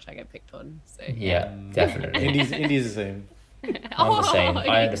how much I get picked on. So Yeah, definitely. Indy's the same. I'm the same.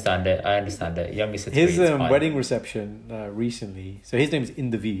 I understand it. Youngest of three. His it's fine. wedding reception recently. So his name's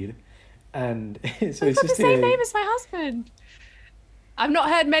Indaveer, and so I've it's got the just same name as my husband. I've not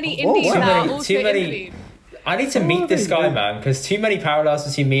heard many Whoa, Indies wow. that are Too also many- Indian. I need to meet this guy, man, because too many parallels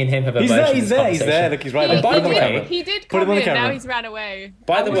between me and him have emerged. He's in there. this He's there. conversation. Look, he's right He, there. by Put him the on way- camera. he did Put him come on the in, now camera. he's ran away.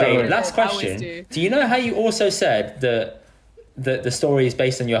 By the I always way, do. last I always question. Do you know how you also said that the story is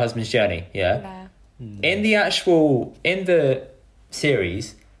based on your husband's journey? Yeah. In the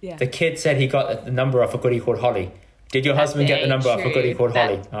series, Yeah. the kid said he got the number off a goodie called Holly. Did your husband get the number off a goodie called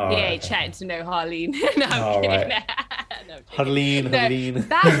Holly? Oh, He right, ain't okay. chatting to no Harleen. No, I'm All kidding. right. No, I'm joking. Harleen. No,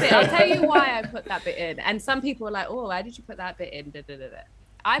 that's it. I'll tell you why I put that bit in. And some people are like, oh, why did you put that bit in? Da, da, da, da.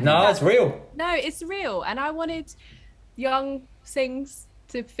 I put No, that- it's real. No, it's real. And I wanted young sings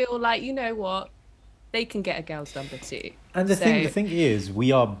to feel like, you know what, they can get a girl's number too. And the thing is,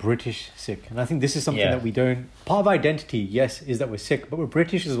 we are British Sikh, and I think this is something Yeah. that we don't. Part of our identity, yes, is that we're Sikh, but we're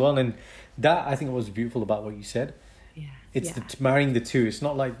British as well, and that I think was beautiful about what you said. Yeah. It's marrying the two. It's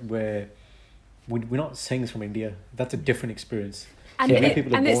not like we're not Singhs from India. That's a different experience. And, Yeah,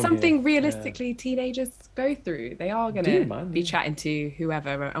 people are and it's born something here. realistically teenagers go through. They are going Do, to man, be yeah. chatting to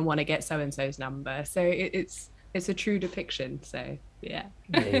whoever and want to get so and so's number. So it's a true depiction. So yeah.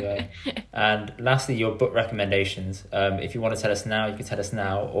 There you go. And lastly, your book recommendations. If you want to tell us now, you can tell us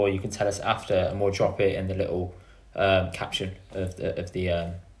now, or you can tell us after, and we'll drop it in the little caption of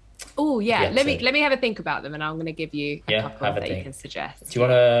the. Oh yeah. Yeah, Let so- me have a think about them, and I'm going to give you a Yeah, couple have a that you think. can suggest. Do you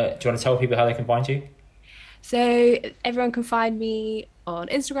want to tell people how they can find you? So everyone can find me on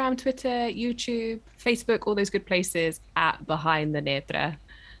Instagram, Twitter, YouTube, Facebook, all those good places at Behind the Netra.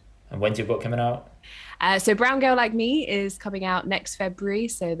 And when's your book coming out? So Brown Girl Like Me is coming out next February,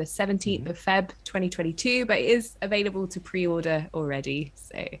 so the 17th of Feb 2022, but it is available to pre-order already.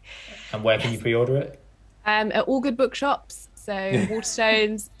 So And where can you pre-order it? at all good bookshops, so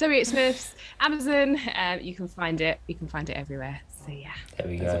Waterstones, W.H. Smith's, Amazon, you can find it. You can find it everywhere. So yeah. There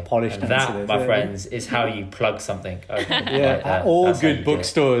we That's go. a polished And answer that, there, my yeah. friends, is how you plug something. Okay, Yeah, like that. at all That's how you good do it.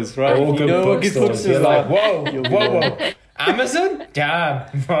 bookstores, right? All You good know what good bookstores. bookstores You're like, are. whoa, You'll be whoa, there. whoa. Amazon?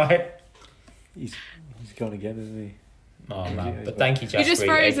 Damn, right. He's gone again, isn't he? Oh Yeah, man, he's but right. thank you, You just Jaspreet,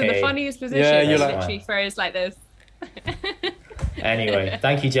 froze in the aka funniest position. Yeah, you're Just like- literally froze like this. Anyway,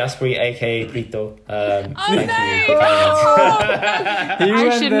 thank you, Jaspreet, aka Prito. Thank Oh, you no! for coming on. He I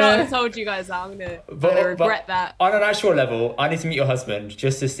went should there. not have told you guys that. I'm gonna regret that. On an actual level, I need to meet your husband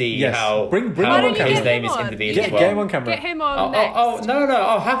just to see Yes. how, Bring how him on his camera. name is Get him in the on. video Get, as well. get him on camera. Get him on next. No,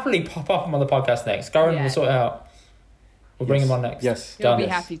 I'll happily pop up him on the podcast next. Go and Yeah. we'll sort it out. We'll bring him on next. Yes. He'll be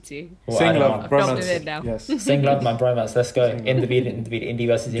Done. happy to. We'll Sing add him love, on. I've dubbed bromance. it in now. Yes. Sing love, man, bromance. Let's go. Sing In the beat, indie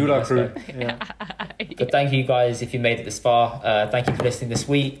versus indie. Jula Let's go. crew. Yeah. But thank you guys if you made it this far. Thank you for listening this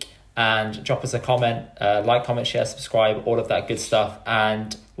week. And drop us a comment, like, comment, share, subscribe, all of that good stuff.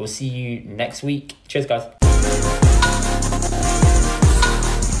 And we'll see you next week. Cheers, guys.